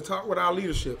top. I want to talk with our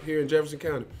leadership here in Jefferson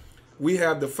County. We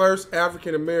have the first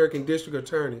African American district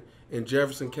attorney in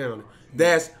Jefferson County.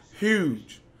 That's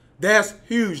huge. That's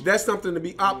huge. That's something to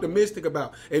be optimistic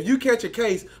about. If you catch a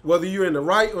case, whether you're in the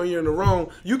right or you're in the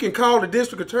wrong, you can call the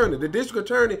district attorney. The district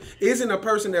attorney isn't a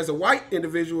person that's a white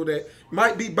individual that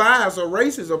might be biased or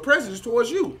racist or prejudiced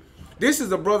towards you. This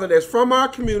is a brother that's from our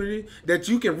community that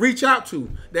you can reach out to.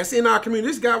 That's in our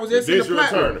community. This guy was just in the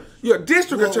platform. Yeah,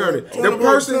 district attorney. The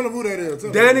person, tell him who that is.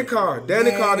 Danny Carr. Danny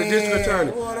Carr, the district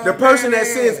attorney. The person that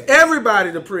sends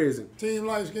everybody to prison. Team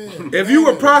light skin. If you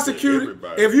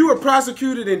were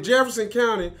prosecuted in Jefferson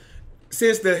County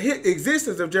since the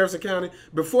existence of Jefferson County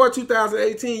before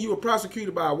 2018, you were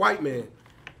prosecuted by a white man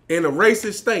in a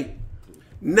racist state.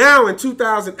 Now in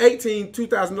 2018,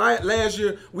 last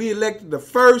year, we elected the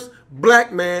first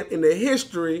black man in the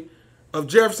history of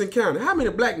Jefferson County. How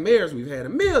many black mayors we've had?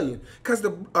 1 million. Because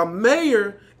a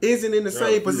mayor isn't in the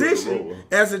same position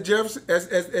as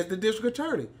as the district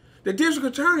attorney. The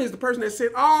district attorney is the person that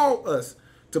sent all us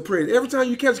to prison. Every time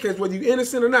you catch a case, whether you're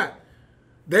innocent or not,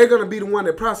 they're going to be the one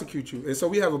that prosecute you. And so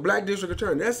we have a black district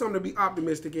attorney. That's something to be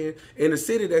optimistic in a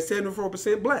city that's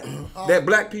 74% black. That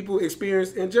black people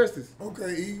experience injustice.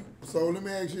 Okay, E. So let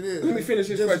me ask you this. Let me finish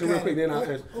this question real quick, then I'll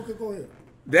answer. Okay, go ahead.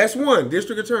 That's one,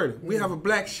 district attorney. We have a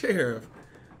black sheriff.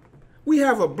 We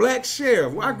have a black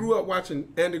sheriff. I grew up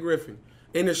watching Andy Griffin.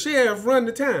 And the sheriff run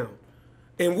the town.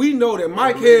 And we know that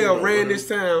Mike Hale ran this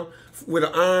town with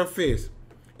an iron fist.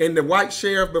 And the white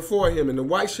sheriff before him, and the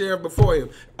white sheriff before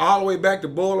him, all the way back to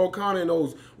Bull O'Connor and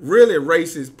those really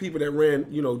racist people that ran,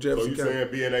 Jefferson County. So you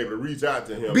saying being able to reach out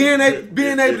to him, being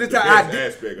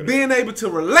able to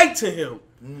relate to him.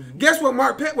 Mm-hmm. Guess what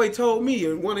Mark Petway told me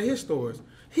in one of his stories?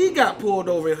 He got pulled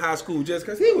over in high school just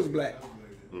because he was black.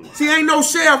 Mm-hmm. See, ain't no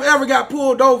sheriff ever got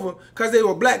pulled over because they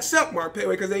were black, except Mark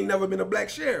Petway, because they ain't never been a black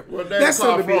sheriff. Well, Danny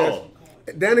Carr from?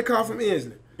 Danny Carr from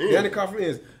Inslee. Danny Carr from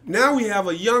Inslee. Now we have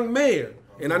a young mayor.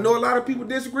 And I know a lot of people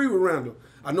disagree with Randall.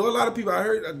 I know a lot of people, I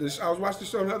was watching the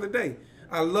show the other day.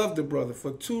 I love the brother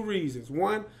for 2 reasons.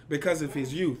 One, because of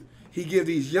his youth. He gives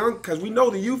these young, because we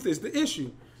know the youth is the issue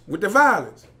with the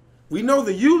violence. We know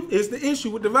the youth is the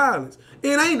issue with the violence.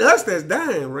 It ain't us that's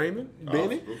dying, Raymond,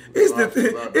 Bennie. It's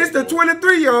the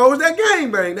 23-year-olds that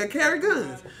gangbang, that carry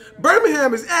guns.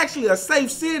 Birmingham is actually a safe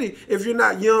city if you're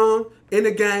not young, in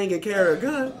a gang, and carry a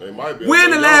gun.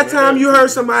 When the last time you heard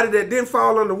somebody that didn't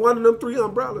fall under one of them 3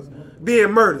 umbrellas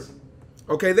being murdered?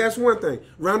 Okay, that's one thing.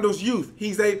 Randall's youth.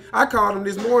 I called him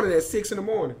this morning at 6 in the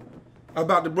morning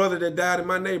about the brother that died in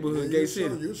my neighborhood, Gay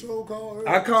City.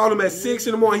 I called him at 6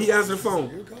 in the morning. He answered the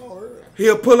phone.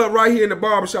 He'll pull up right here in the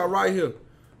barbershop right here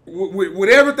with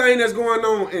everything that's going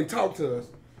on and talk to us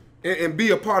and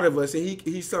be a part of us. And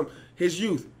his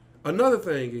youth. Another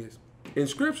thing is, in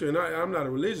Scripture, and I'm not a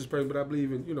religious person, but I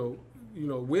believe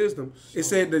in wisdom. It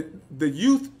said that the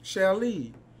youth shall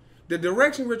lead. The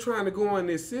direction we're trying to go in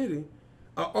this city,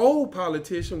 an old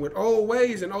politician with old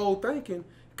ways and old thinking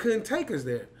couldn't take us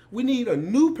there. We need a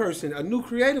new person, a new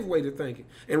creative way to think.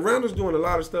 And Randall's doing a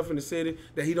lot of stuff in the city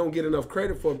that he don't get enough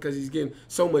credit for because he's getting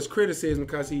so much criticism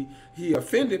because he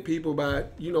offended people by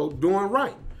doing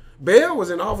right. Bell was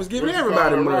in office giving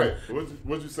everybody money. Right.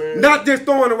 What you saying? Not just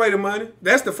throwing away the money.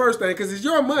 That's the first thing, because it's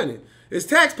your money. It's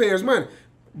taxpayers' money.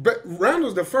 But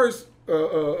Randall's the first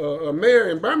mayor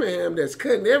in Birmingham that's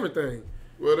cutting everything.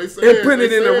 Well, they saying, and putting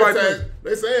it in the right place.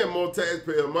 They saying more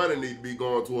taxpayer money need to be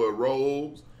going toward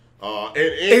roads.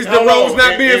 Is the roads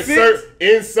not being fixed?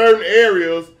 In certain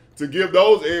areas, to give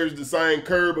those areas the same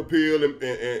curb appeal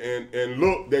and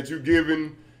look that you're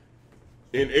giving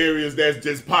in areas that's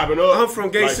just popping up. I'm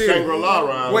from Gay City. Shangri-La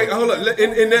around. Wait, hold up.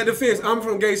 In that defense, I'm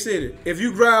from Gay City. If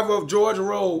you drive up Georgia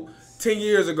Road 10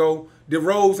 years ago, the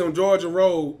roads on Georgia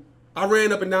Road, I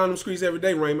ran up and down them streets every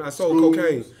day, Raymond. I sold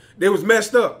cocaine. They was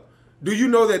messed up. Do you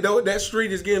know that that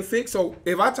street is getting fixed? So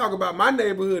if I talk about my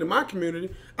neighborhood and my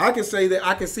community, I can say that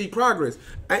I can see progress.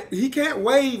 He can't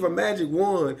wave a magic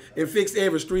wand and fix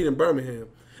every street in Birmingham.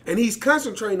 And he's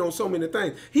concentrating on so many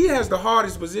things. He has the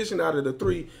hardest position out of the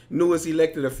 3 newest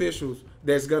elected officials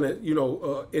that's gonna,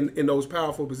 in those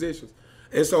powerful positions.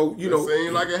 And so, it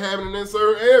seems like it happening in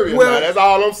certain areas. Well, that's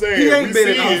all I'm saying. He ain't been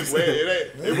in office.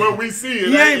 What we see is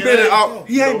he ain't been in office.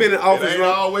 He ain't been in office.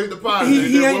 Always the positive.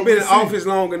 He ain't been in office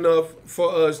long enough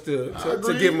for us to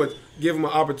give him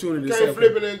an opportunity to say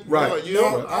flip it in. Right.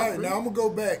 Now I'm gonna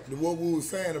go back to what we were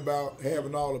saying about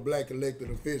having all the black elected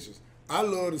officials. I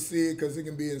love to see it because it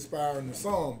can be inspiring to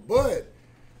some. But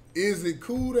is it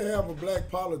cool to have a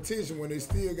black politician when they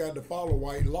still got to follow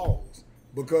white laws?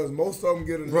 because most of them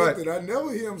get elected. I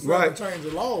never hear him saying change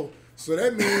the law. So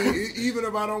that means even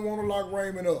if I don't want to lock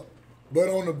Raymond up, but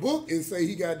on the book it say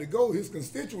he got to go, his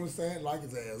constituents saying lock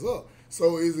his ass up.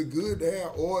 So is it good to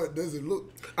have, or does it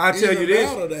look? I tell you this.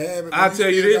 To have it, I tell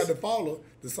you this. Got to follow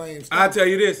the same stuff. I tell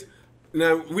you this.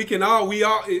 Now we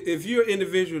all. If you're an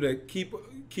individual that keep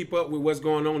up with what's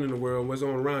going on in the world, what's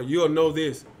on around, you'll know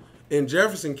this. In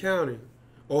Jefferson County,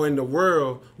 or in the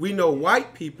world, we know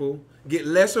white people get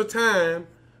lesser time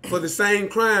for the same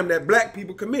crime that black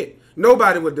people commit.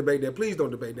 Nobody would debate that. Please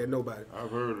don't debate that. Nobody.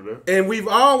 I've heard of that. And we've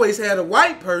always had a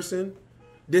white person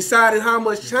deciding how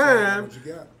much time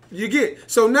you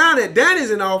get. So now that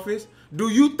Danny's in office, do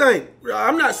you think,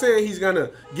 I'm not saying he's going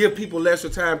to give people lesser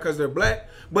time because they're black,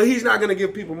 but he's not going to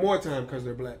give people more time because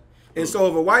they're black. And so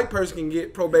if a white person can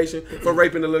get probation for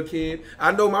raping a little kid,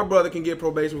 I know my brother can get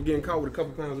probation for getting caught with a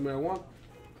couple pounds of marijuana.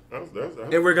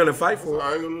 And we're going to fight for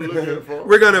it.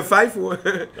 We're going to fight for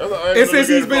it. And since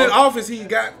he's been in office, he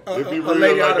got a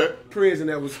lady out of prison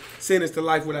that was sentenced to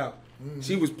life without.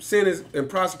 She was sentenced and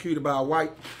prosecuted by a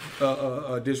white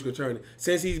district attorney.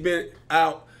 Since he's been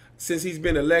out, since he's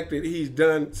been elected, he's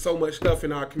done so much stuff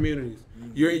in our communities.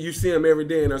 You see him every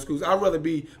day in our schools. I'd rather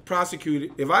be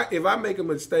prosecuted if I make a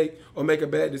mistake or make a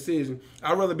bad decision.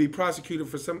 I'd rather be prosecuted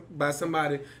by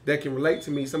somebody that can relate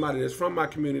to me, somebody that's from my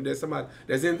community, that's somebody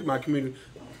that's in my community,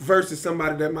 versus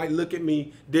somebody that might look at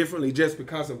me differently just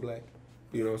because I'm black.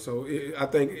 You know, so I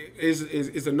think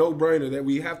it's a no-brainer that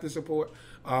we have to support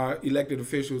our elected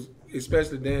officials,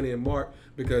 especially Danny and Mark,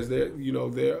 because they're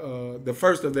the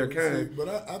first of their kind. See, but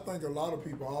I think a lot of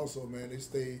people also, man,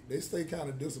 they stay kind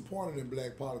of disappointed in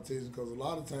black politicians because a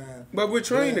lot of times. But we're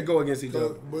trained to go against each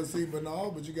other. But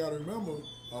you got to remember,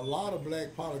 a lot of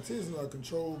black politicians are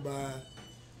controlled by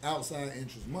outside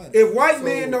interest money. If white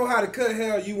men know how to cut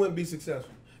hair, you wouldn't be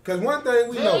successful. Because one thing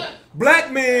we know,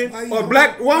 black men or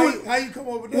black women, how you come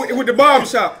over there? With the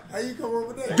barbershop. How you come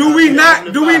over there? Do we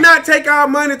not take our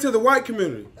money to the white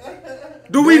community?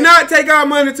 Do we not take our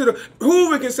money to the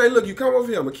Hoover can say, look, you come over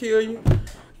here, I'm gonna kill you.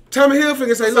 Tommy Hilfiger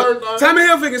can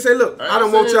say, look, I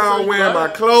don't want y'all wearing my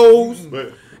clothes.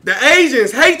 The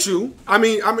Asians hate you. I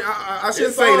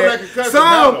should say that.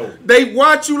 Some they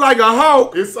watch you like a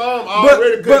hawk. It's some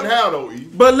already couldn't have though.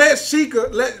 But let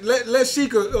Sheikah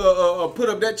put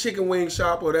up that chicken wing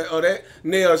shop or that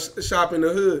nail shop in the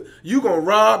hood. You gonna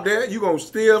rob that? You gonna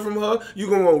steal from her? You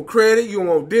gonna want credit? You gonna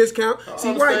want discount?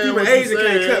 See, white people, Asian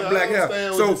can't cut black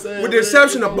hair. So with the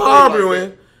exception of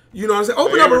barbering, you know what I'm saying?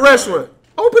 Open up a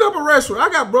restaurant. I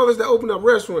got brothers that open up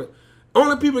restaurants.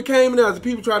 Only people came in there, the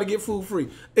people try to get food free.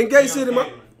 In Gay City, my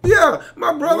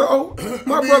brother opened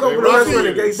a restaurant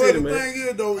in Gay City, man. The thing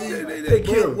is, though, they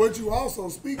kill what you also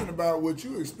speaking about, what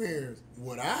you experienced,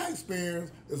 what I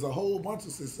experienced is a whole bunch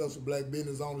of successful black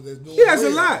business owners that's doing it's a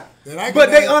lot. But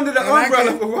they under the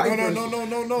umbrella for white people.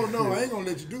 No, I ain't gonna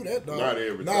let you do that, dog. Not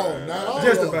every time. Not all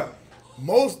Just of about.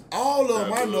 All of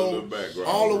them I know,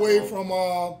 all the way from,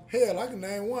 hell, I can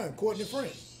name one, Courtney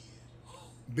French,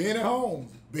 Bennie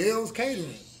Holmes, Bill's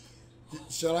Catering.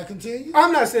 Shall I continue?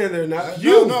 I'm not saying they're not.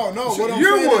 No. What I'm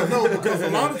saying is no, because a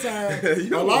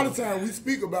lot of times we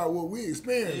speak about what we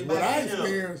experience. What I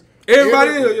experienced.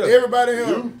 Everybody here. Everybody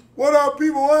here. What up,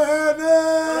 people? What happening?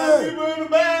 What up, people in the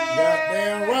bag?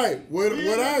 Goddamn right. What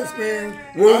I experienced.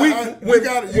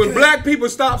 When black people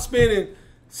stop spending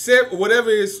whatever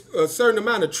is a certain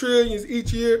amount of trillions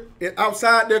each year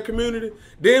outside their community,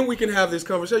 then we can have this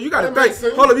conversation. You got to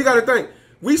think. Hold up, you got to think.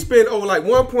 We spend over like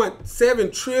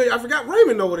 1.7 trillion. I forgot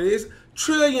Raymond know what it is. $1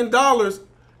 trillion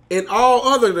in all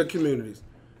other communities.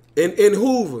 In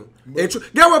Hoover. Get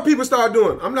what people start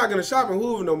doing. I'm not gonna shop in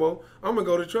Hoover no more. I'm gonna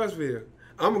go to Trustville.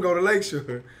 I'm gonna go to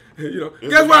Lakeshore.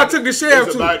 Guess what I took the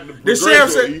sheriff to? The sheriff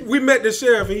said we met the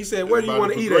sheriff and he said, "Where do you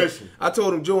want to eat at?" I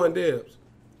told him Joe and Deb's.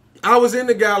 I was in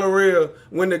the Galleria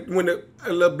when the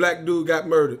little black dude got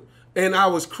murdered. And I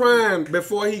was crying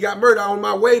before he got murdered on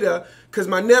my way there because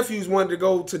my nephews wanted to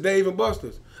go to Dave and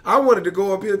Buster's. I wanted to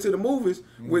go up here to the movies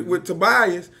with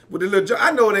Tobias, with the little.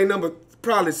 I know it ain't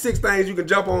probably 6 things you can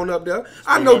jump on up there.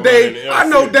 I know Dave.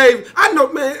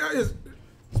 Man.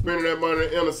 Spending that money in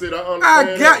the inner city, I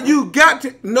understand. You got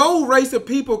to. No race of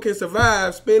people can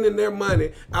survive spending their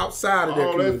money outside of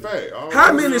their community. That's fact.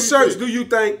 How many shirts do you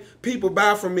think people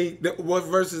buy from me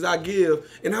versus I give,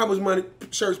 and how much money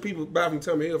shirts people buy from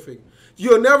Tommy Hilfiger?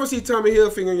 You'll never see Tommy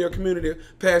Hilfiger in your community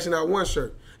passing out one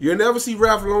shirt. You'll never see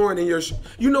Ralph Lauren in your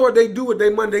You know what they do with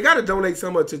their money? They got to donate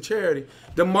some of it to charity.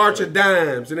 The March of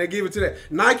Dimes, and they give it to that.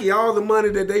 Nike, all the money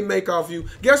that they make off you,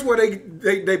 guess where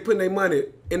they putting their money?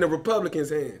 In the Republicans'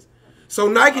 hands. So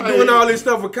Nike doing all this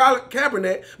stuff with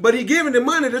Kaepernick, but he giving the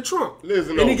money to Trump.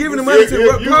 Listen, and he giving the money to the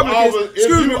Republicans.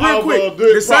 Excuse me, real quick.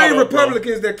 The same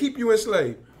Republicans that keep you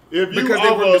enslaved. If you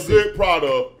offer a good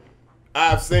product,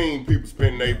 I've seen people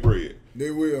spend their bread.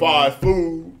 They will. Far as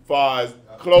food, far as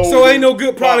clothes. So ain't no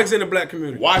good products in the black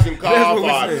community. Washing cars,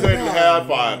 far as cutting hair,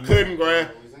 far as cutting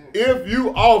grass. If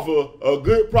you offer a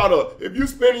good product, if you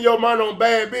spending your money on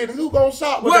bad business, who gonna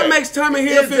shop with that? What makes Tommy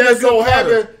Hilfiger a good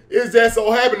product? It's just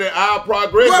so happen that our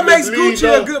progress. What makes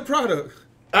Gucci a good product?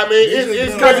 I mean,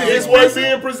 it's what's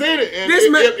being presented. And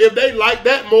if they like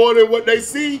that more than what they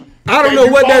see, I don't know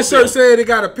what that shirt said. It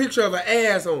got a picture of an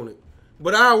ass on it.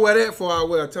 But I'll wear that for I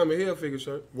wear a Tommy Hilfiger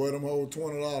shirt. Wear them whole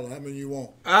 $20. How many you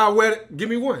want? I'll wear it. Give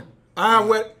me one. I'll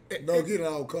wear Don't get it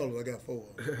all colors. I got 4.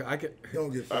 I can.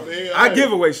 Don't get 4. I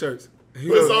give away shirts.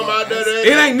 Put something out there.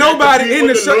 It ain't nobody in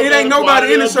the shirt. It ain't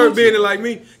nobody in the shirt business like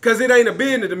me, cause it ain't a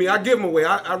business to me. I give them away.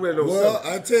 I really don't. Well,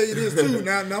 I tell you this too.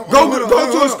 Now,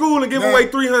 go to a school and give away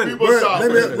 300.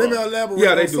 Let me elaborate.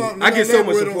 Yeah, they do. I get so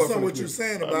much support from what you're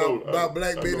saying about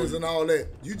black business and all that.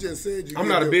 You just said I'm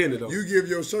not a business though. You give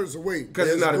your shirts away because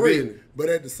it's not a business. But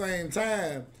at the same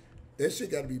time, that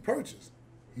shit got to be purchased.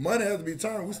 Money has to be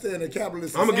turned. We stay in a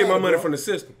capitalist society. I'm gonna get my money from the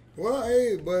system. Well,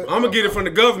 hey, but I'm gonna get it from the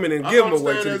government and give them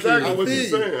away to the kids. Exactly what you're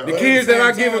saying. The kids that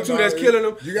I give them to that's killing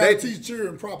them. You gotta teach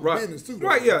children proper business too.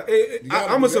 Right, yeah.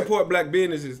 I'm gonna support black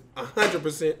businesses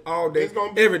 100% all day,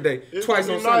 every day, twice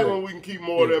on Sunday. It's when we can keep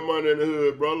more of that money in the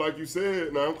hood, bro. Like you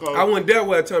said, now I wouldn't dare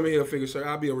wear a Tommy Hilfiger shirt.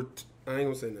 I ain't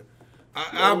gonna say nothing.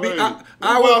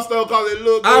 I will stuff cause it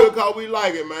look good cause we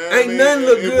like it, man. Ain't nothing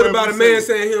look good about a man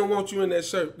saying he don't want you in that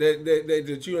shirt.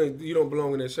 That you don't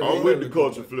belong in that shirt. I'm with the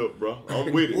culture flip, bro.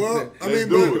 I'm with it. Well, Let's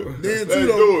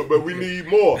do it. But we need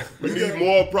more. We need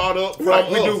more product from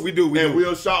us. We do. And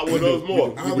we'll shop with us more.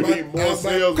 We need more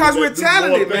sales. Cause we're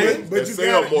talented, man. But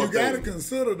you gotta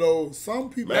consider though, some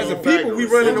people as a people we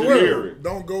run in the world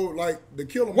don't go like the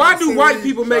killer. Why do white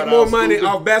people make more money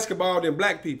off basketball than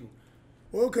black people?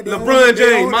 Well, LeBron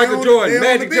James, Michael Jordan,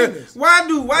 Magic Johnson. Why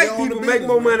do white people make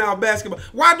more money off basketball?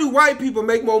 Why do white people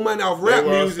make more money off rap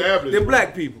music than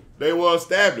black people? They were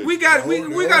established. We got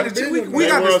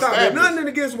to stop it. Nothing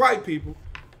against white people.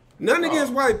 Nothing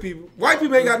against white people. White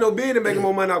people ain't got no business making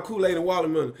more money off Kool-Aid and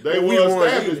watermelon. They were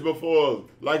established before.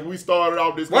 Like we started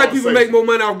off this white people make more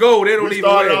money off gold. They don't even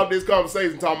wear it. We started off this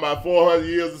conversation talking about 400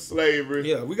 years of slavery.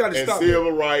 Yeah, we got to stop and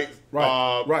civil rights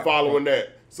following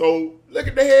that. So look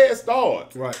at the head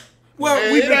start. Right. Well,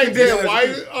 it ain't just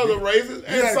white, other races,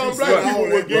 and some black people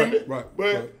were getting it.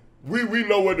 But we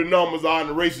know what the numbers are and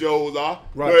the ratios are.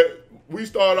 Right. But we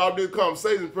started off this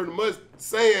conversation pretty much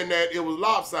saying that it was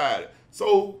lopsided.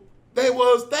 So they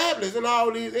were established in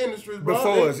all these industries, bro.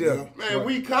 Before us, yeah. Man,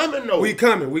 we coming though. We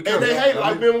coming. And they hate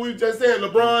like we just saying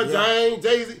LeBron James,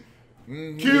 Jay-Z.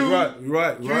 Q,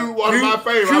 right. Q, one of my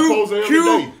favorites. I post him every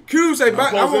day. Q say,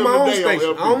 I want my own stage.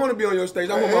 I don't want to be on your stage.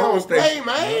 I want my own stage. Hey,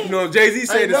 man. You know, Jay-Z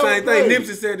said the same thing.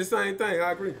 Nipsey said the same thing.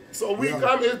 I agree. So we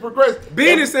come, it's progressive.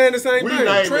 Bennie saying the same thing. We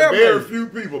named very few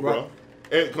people, bro.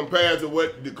 And compared to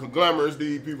what the conglomerates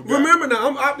these people got. Remember now,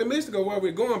 I'm optimistic of where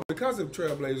we're going because of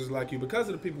trailblazers like you, because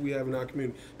of the people we have in our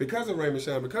community, because of Raymond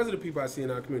Shine, because of the people I see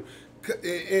in our community.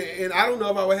 And I don't know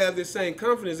if I would have this same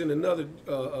confidence in another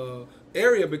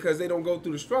area because they don't go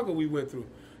through the struggle we went through.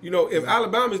 You know, if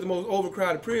Alabama is the most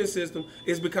overcrowded prison system,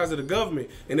 it's because of the government.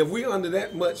 And if we're under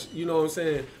that much, you know what I'm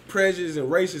saying, prejudice and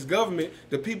racist government,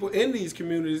 the people in these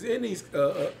communities, in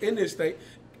this state,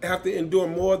 have to endure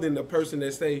more than the person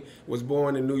that say was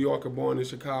born in New York or born in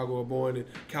Chicago or born in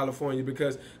California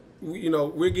because,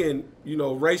 we're getting,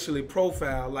 racially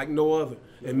profiled like no other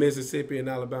in Mississippi and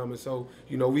Alabama. So,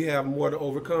 we have more to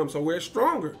overcome. So we're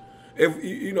stronger. If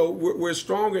we're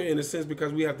stronger in a sense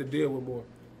because we have to deal with more.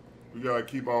 We gotta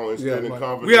keep on instilling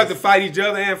confidence. We have to fight each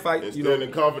other and fight. Instilling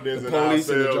confidence in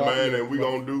ourselves, man, and we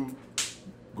gonna do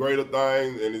greater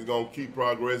things, and it's gonna keep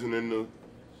progressing into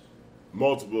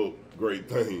multiple great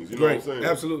things. You know what I'm saying?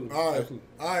 Absolutely. All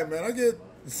right, man. I get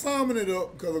summing it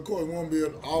up because of course we won't be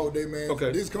all day, man.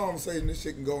 Okay. This conversation, this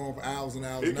shit can go on for hours and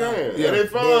hours. It can. Yeah,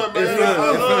 it's fun, man.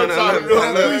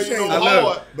 I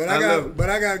love it. But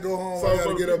I gotta go home. I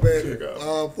gotta get up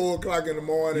at 4 o'clock in the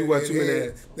morning. You watch too many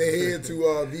ads. They head to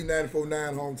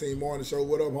V94.9 Home Team Morning Show.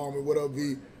 What up, homie? What up,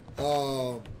 V?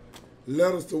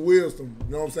 Letters to Wisdom.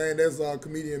 You know what I'm saying? That's our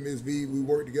comedian, Miss V. We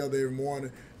work together every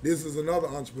morning. This is another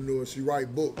entrepreneur. She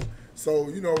write books. So,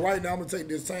 right now I'm going to take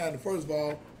this time to, first of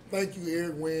all, thank you,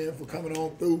 Eric Wynn, for coming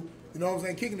on through. You know what I'm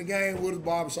saying? Kicking the game with us,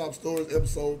 Barbershop Stories,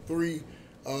 episode 3. You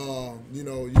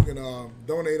can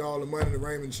donate all the money to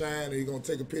Raymond Shine, and he's going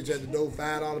to take a picture at the door,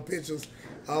 $5 pictures,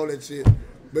 all that shit.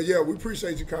 But yeah, we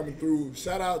appreciate you coming through.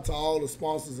 Shout out to all the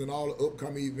sponsors and all the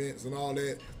upcoming events and all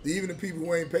that. Even the people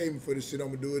who ain't paid me for this shit, I'm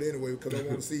gonna do it anyway because I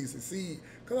want to see you succeed.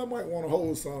 Because I might want to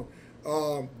hold some.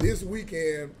 This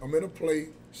weekend, I'm in a play.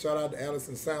 Shout out to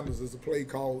Allison Sanders. It's a play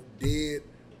called Dead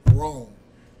Wrong.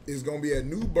 It's gonna be at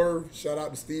New Birth. Shout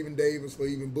out to Stephen Davis for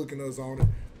even booking us on it.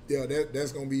 Yeah,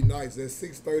 that's gonna be nice. That's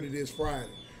 6:30 this Friday.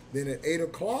 Then at 8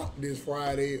 o'clock this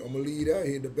Friday, I'm gonna leave out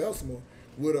here to Bessemer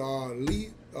with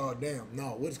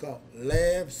what's it called?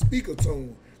 Lav Speaker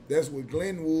Tune. That's with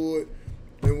Glenwood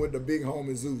and with the big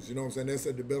homie Zeus. You know what I'm saying? That's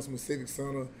at the Bessemer Civic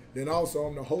Center. Then also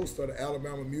I'm the host of the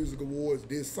Alabama Music Awards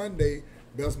this Sunday,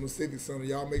 Bessemer Civic Center.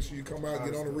 Y'all make sure you come out,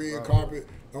 get on the red carpet.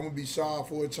 I'm gonna be shy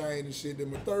for a chain and shit.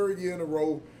 Then my 3rd year in a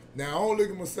row. Now I don't look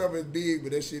at myself as big,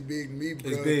 but that shit big to me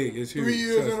because it's big. It's huge. 3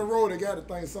 years in a row, they got to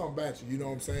think something about you. You know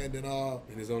what I'm saying? Then and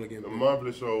it's only getting The bigger.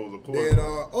 monthly shows, of course. then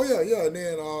And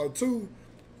then 2,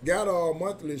 got a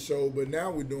monthly show, but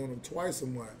now we're doing them twice a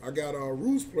month. I got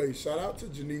Roost Place. Shout out to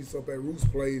Janice up at Roost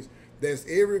Place. That's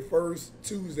every first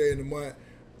Tuesday in the month.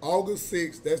 August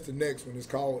 6th, that's the next one. It's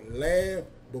called Laugh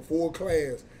Before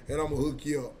Class, and I'm gonna hook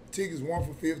you up. Tickets 1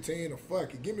 for $15, or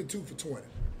fuck it, give me 2 for $20.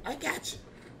 I got you.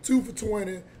 2 for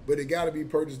 $20, but it got to be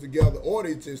purchased together, or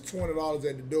they just $20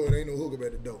 at the door. There ain't no hookup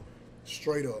at the door.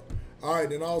 Straight up. All right,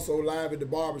 then also live at the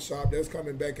Barbershop. That's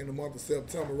coming back in the month of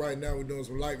September. Right now we're doing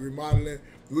some light remodeling.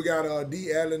 We got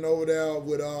D. Allen over there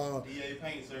with DA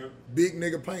Paint Service. Big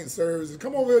Nigga Paint Services.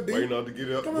 Come over here, D. Waiting on to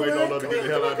get up. Come on, Waiting man. on to Come get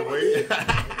here, the hell come out on, the come way.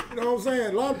 You know what I'm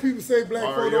saying? A lot of people say black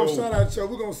folk Mario. don't shout out each other.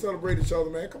 We're going to celebrate each other,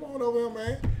 man. Come on over here,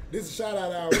 man. This is shout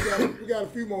out hour. We got a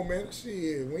few more minutes.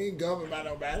 Shit, we ain't governed by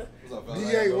nobody. What's up, fellas?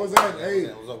 DA, what's that? Hey,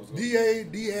 What's up?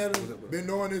 D. Allen, been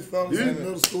knowing this fella since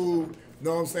middle school. You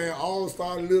know what I'm saying?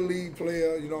 All-star Little League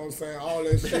player, you know what I'm saying? All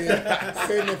that shit.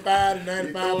 75 to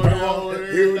 95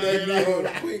 pounds. Here with that deal.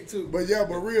 Quick too. But yeah,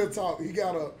 but real talk, he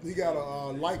got a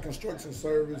light construction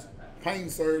service,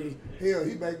 paint service. Hell,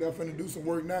 he back there finna do some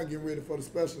work now, getting ready for the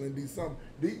special in December.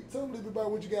 Tell me a little bit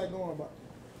about what you got going about.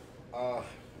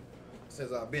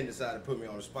 Since Ben decided to put me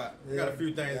on the spot, I got a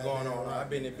few things going on. I've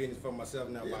been in business for myself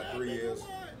now about 3 years,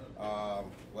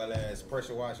 well as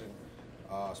pressure washing,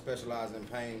 specializing in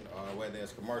paint, whether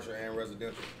it's commercial and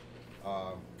residential.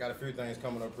 Got a few things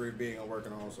coming up pretty big I'm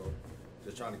working on, so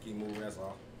just trying to keep moving, that's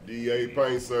all. DA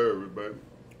Paint Service, baby.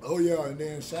 Oh yeah, and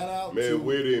then shout out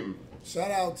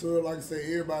to, like I said,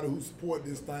 everybody who support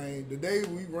this thing. Today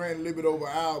we ran a little bit over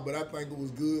an hour, but I think it was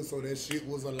good, so that shit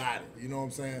was allotted. You know what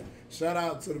I'm saying? Shout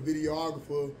out to the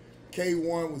videographer,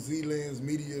 K1 with Z-Lens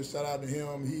Media. Shout out to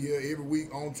him. He here every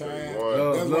week on time.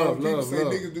 That's why people say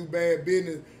niggas do bad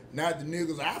business, not the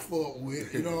niggas I fuck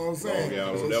with. You know what I'm saying?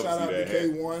 So shout out to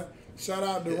K1. Shout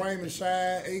out to Raymond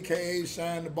Shine, a.k.a.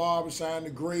 Shine the Barber, Shine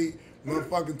the Great.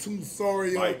 Motherfucking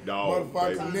Toonsorio,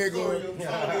 motherfucking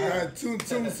nigga.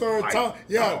 Toonsorio, Tony.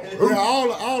 Yeah, all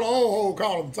the old hoes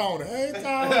call him Tony. Hey, Tony.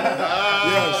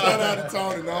 Yeah, shout out to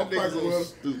Tony. No, I'm fucking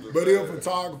with him. But he's a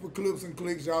photographer, clips and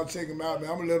clicks. Y'all check him out,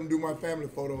 man. I'm going to let him do my family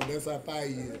photo. That's how 5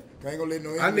 years. I ain't going to let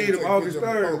no I need him August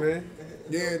 3rd, man.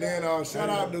 Yeah, then shout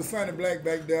out to Sonny Black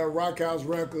back there, Rockhouse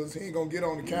Records. He ain't gonna get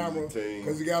on the camera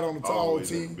because he got on the tall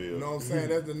tee. You know what I'm saying?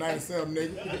 That's the 97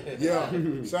 nigga. Yeah.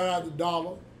 Shout out to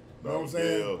Dollar. You know what I'm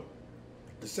saying?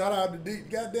 Shout out to D.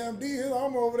 Goddamn D.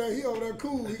 I'm over there. He over there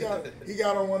cool. He got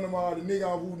on one of them the nigga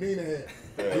on Houdini hat.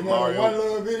 You want one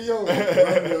little video?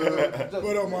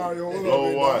 What up, Mario?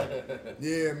 What up,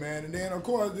 yeah, man. And then of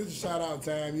course this is shout out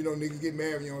time. You know, niggas get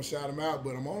mad when you don't shout them out,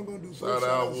 but I'm only gonna do shout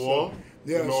out war.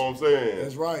 Yeah, you know what I'm saying?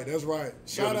 That's right. That's right.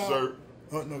 Shout out. Shirt.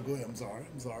 Oh no, go ahead. I'm sorry.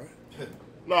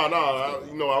 No,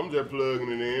 you know, I'm just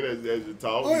plugging it in as you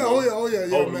talk. Oh yeah,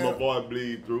 hoping man. my boy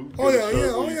bleed through. Man. You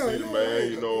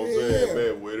know what I'm saying?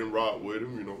 Bad with him, rock with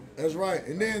him, you know. That's right.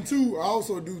 And then too, I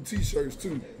also do t-shirts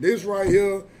too. This right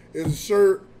here is a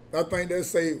shirt, I think that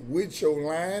say with your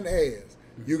lying ass.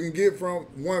 You can get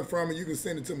one from it. You can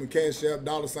send it to my Cash App,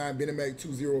 $Bennie Mac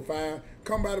 205.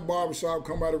 Come by the barbershop,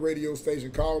 come by the radio station,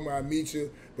 call me, I'll meet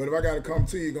you. But if I got to come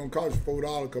to you, it's going to cost you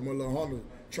 $4 because my little Honda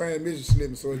transmission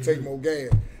slipping, so it take more gas.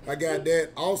 I got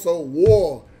that. Also,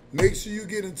 War. Make sure you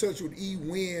get in touch with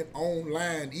E-Win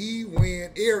online. E-Win,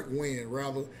 Eric Win,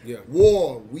 rather. Yeah.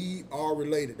 War, we are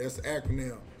related. That's the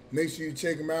acronym. Make sure you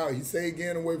check him out. He say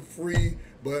getting away for free,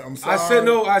 but I'm sorry. I said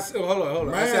no. Hold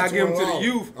on. I said I give them to the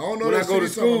youth. I don't know when I go to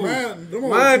school.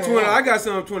 Mine 20. I got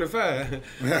some 25.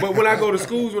 But when I go to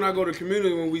schools, when I go to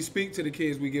community, when we speak to the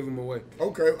kids, we give them away.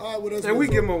 Okay, all right. Well, that's and we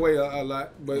give them away a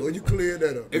lot. But you cleared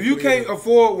that up. If you can't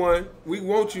afford one, we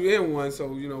want you in one. So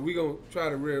we gonna try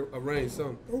to arrange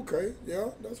something. Okay,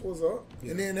 yeah, that's what's up.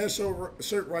 Yeah. And then that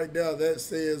shirt right there that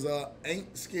says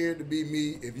 "Ain't scared to be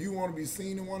me." If you want to be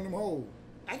seen in one of them hoes,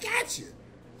 I got you.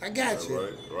 I got you.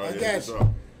 Right. I got you. Right.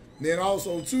 Then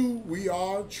also, too, we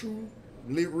are true,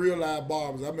 real live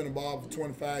barbers. I've been a barber for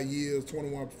 25 years,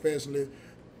 21 professionally.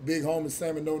 Big homie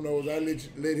Sammy No-Nos, I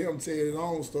let him tell his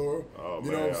own story. Oh, you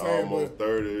man, know what I'm saying? almost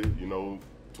 30,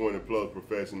 20 plus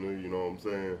professional, you know what I'm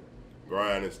saying?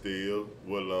 Grinding still,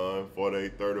 Woodlawn,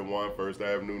 4831 First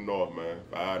Avenue North, man.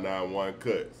 591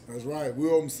 Cuts. That's right. We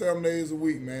open 7 days a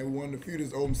week, man. We one of the few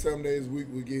that's open 7 days a week.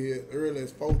 We get here early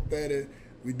as 4:30.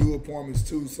 We do appointments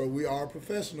too, so we are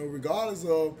professional, regardless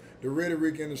of the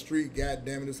rhetoric in the street. God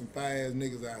damn it, there's some fire-ass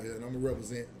niggas out here, and I'm going to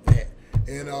represent that.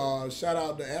 And shout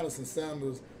out to Allison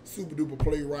Sanders, super duper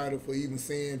playwriter, for even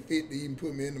saying fit to even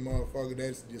put me in the motherfucker.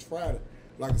 That's just Friday.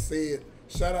 Like I said,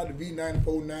 shout out to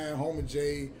V949, Homer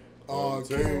J,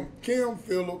 Kim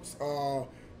Phillips,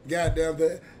 goddamn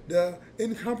the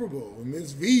incomparable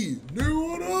Miss V. New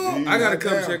one up. I gotta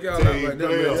come check y'all out right now,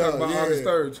 man. Talk about August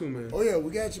 3rd too, man. Oh yeah, we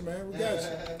got you, man. We got you.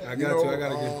 I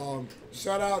gotta get.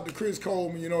 Shout out to Chris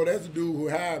Coleman. That's the dude who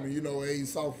hired me. Hey, he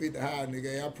saw fit to hire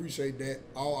nigga. Hey, I appreciate that.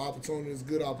 All opportunities,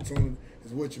 good opportunity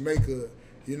is what you make of it.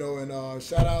 And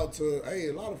shout out to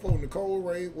a lot of folks. Nicole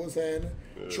Ray, what's happening?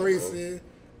 Yeah, Tracy,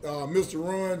 Mr.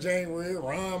 Ron, Jane Red,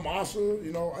 Ron Marshall.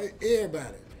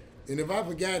 Everybody. And if I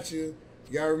forgot you.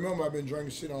 You gotta remember, I've been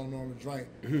drinking shit I don't normally drink.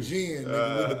 Gin,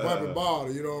 nigga, with the bumping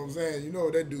bottle, you know what I'm saying? You know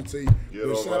what that do to you.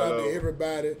 But shout out to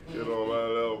everybody. Get on my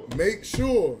level. Make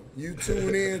sure you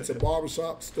tune in to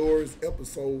Barbershop Stories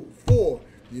episode 4.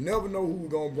 You never know who we're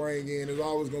gonna bring in. There's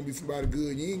always gonna be somebody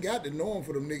good. You ain't got to know them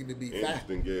for them niggas to be fat.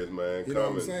 Interesting guest, man. You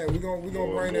know what I'm saying? We're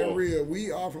gonna bring that real. We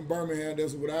are from Birmingham,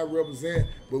 that's what I represent,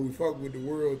 but we fuck with the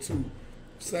world too.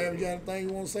 Sam, you got anything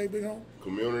you wanna say, big homie?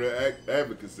 Community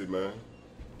advocacy, man.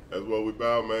 That's what we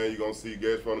about, man. You're going to see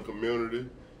guests from the community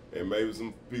and maybe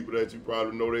some people that you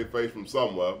probably know their face from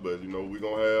somewhere. But, we're going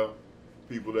to have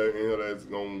people that in here that's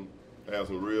going to have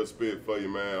some real spit for you,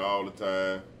 man, all the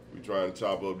time. We trying to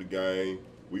chop up the game.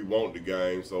 We want the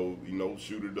game. So,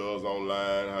 shoot it to us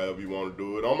online, however you want to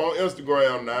do it. I'm on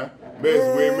Instagram now. Mess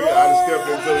with me. I just stepped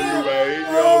into the new age. You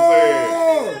know what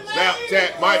I'm saying?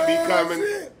 Snapchat might be coming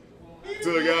to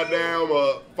the goddamn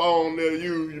phone near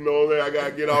you. You know what I'm saying? I got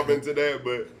to get off into that,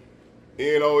 but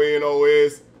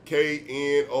NONOSKNOWS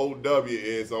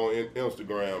on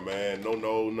Instagram, man.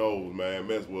 No, man.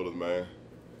 Mess with us, man.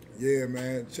 Yeah,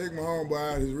 man. Check my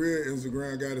homeboy out. His real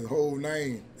Instagram got his whole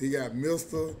name. He got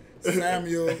Mr.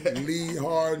 Samuel Lee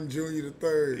Harden Jr.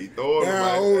 III. He throwing them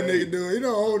how old nigga do it.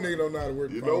 Old nigga don't know how to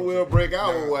work. We'll break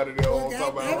out with one of them. I'm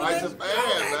talking about righteous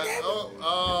fans.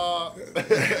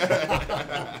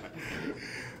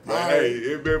 Hey,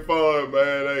 it been fun,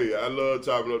 man. Hey, I love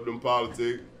chopping up them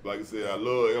politics. Like I said, I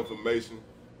love information.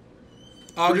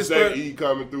 August Appreciate 3rd, E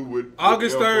coming through with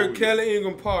August 3rd, Kelly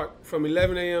Ingram Park from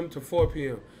 11 a.m. to 4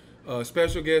 p.m.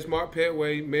 Special guest Mark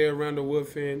Petway, Mayor Randall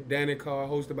Woodfin, Danny Carr,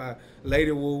 hosted by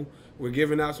Lady Wu. We're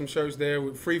giving out some shirts there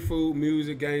with free food,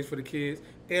 music, games for the kids.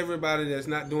 Everybody that's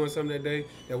not doing something that day,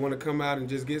 that want to come out and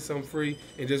just get something free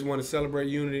and just want to celebrate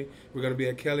unity, we're going to be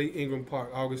at Kelly Ingram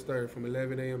Park August 3rd from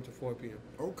 11 a.m. to 4 p.m.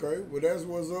 Okay, well, that's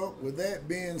what's up. With that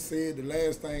being said, the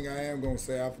last thing I am going to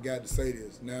say, I forgot to say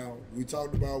this. Now, we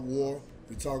talked about war.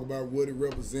 We talk about what it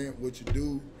represents, what you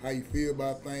do, how you feel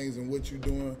about things, and what you're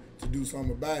doing to do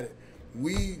something about it.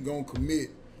 We going to commit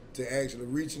to actually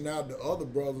reaching out to other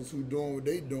brothers who doing what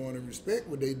they doing and respect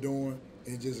what they doing,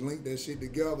 and just link that shit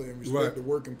together and respect the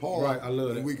working part. Right, I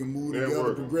love it. And we can move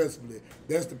together progressively.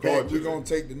 That's the pack we're going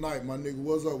to take tonight, my nigga.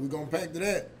 What's up? We're going to pack to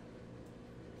that.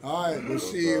 All right, well,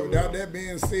 shit, without that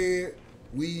being said,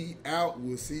 we out.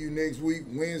 We'll see you next week,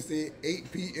 Wednesday,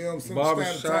 8 p.m. Central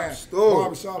Standard Time.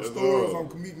 Barbershop Stores. I'm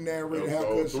comedian narrator,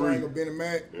 Haircut Stranger, Bennie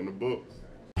Mac. In the books.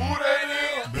 Who they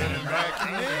is? Bennie Mac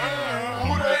and them.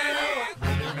 Who they is?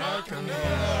 Bennie Mac and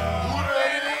them. Who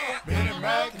they is? Bennie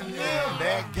Mac and them.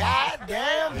 That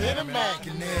goddamn Bennie Mac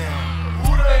and them.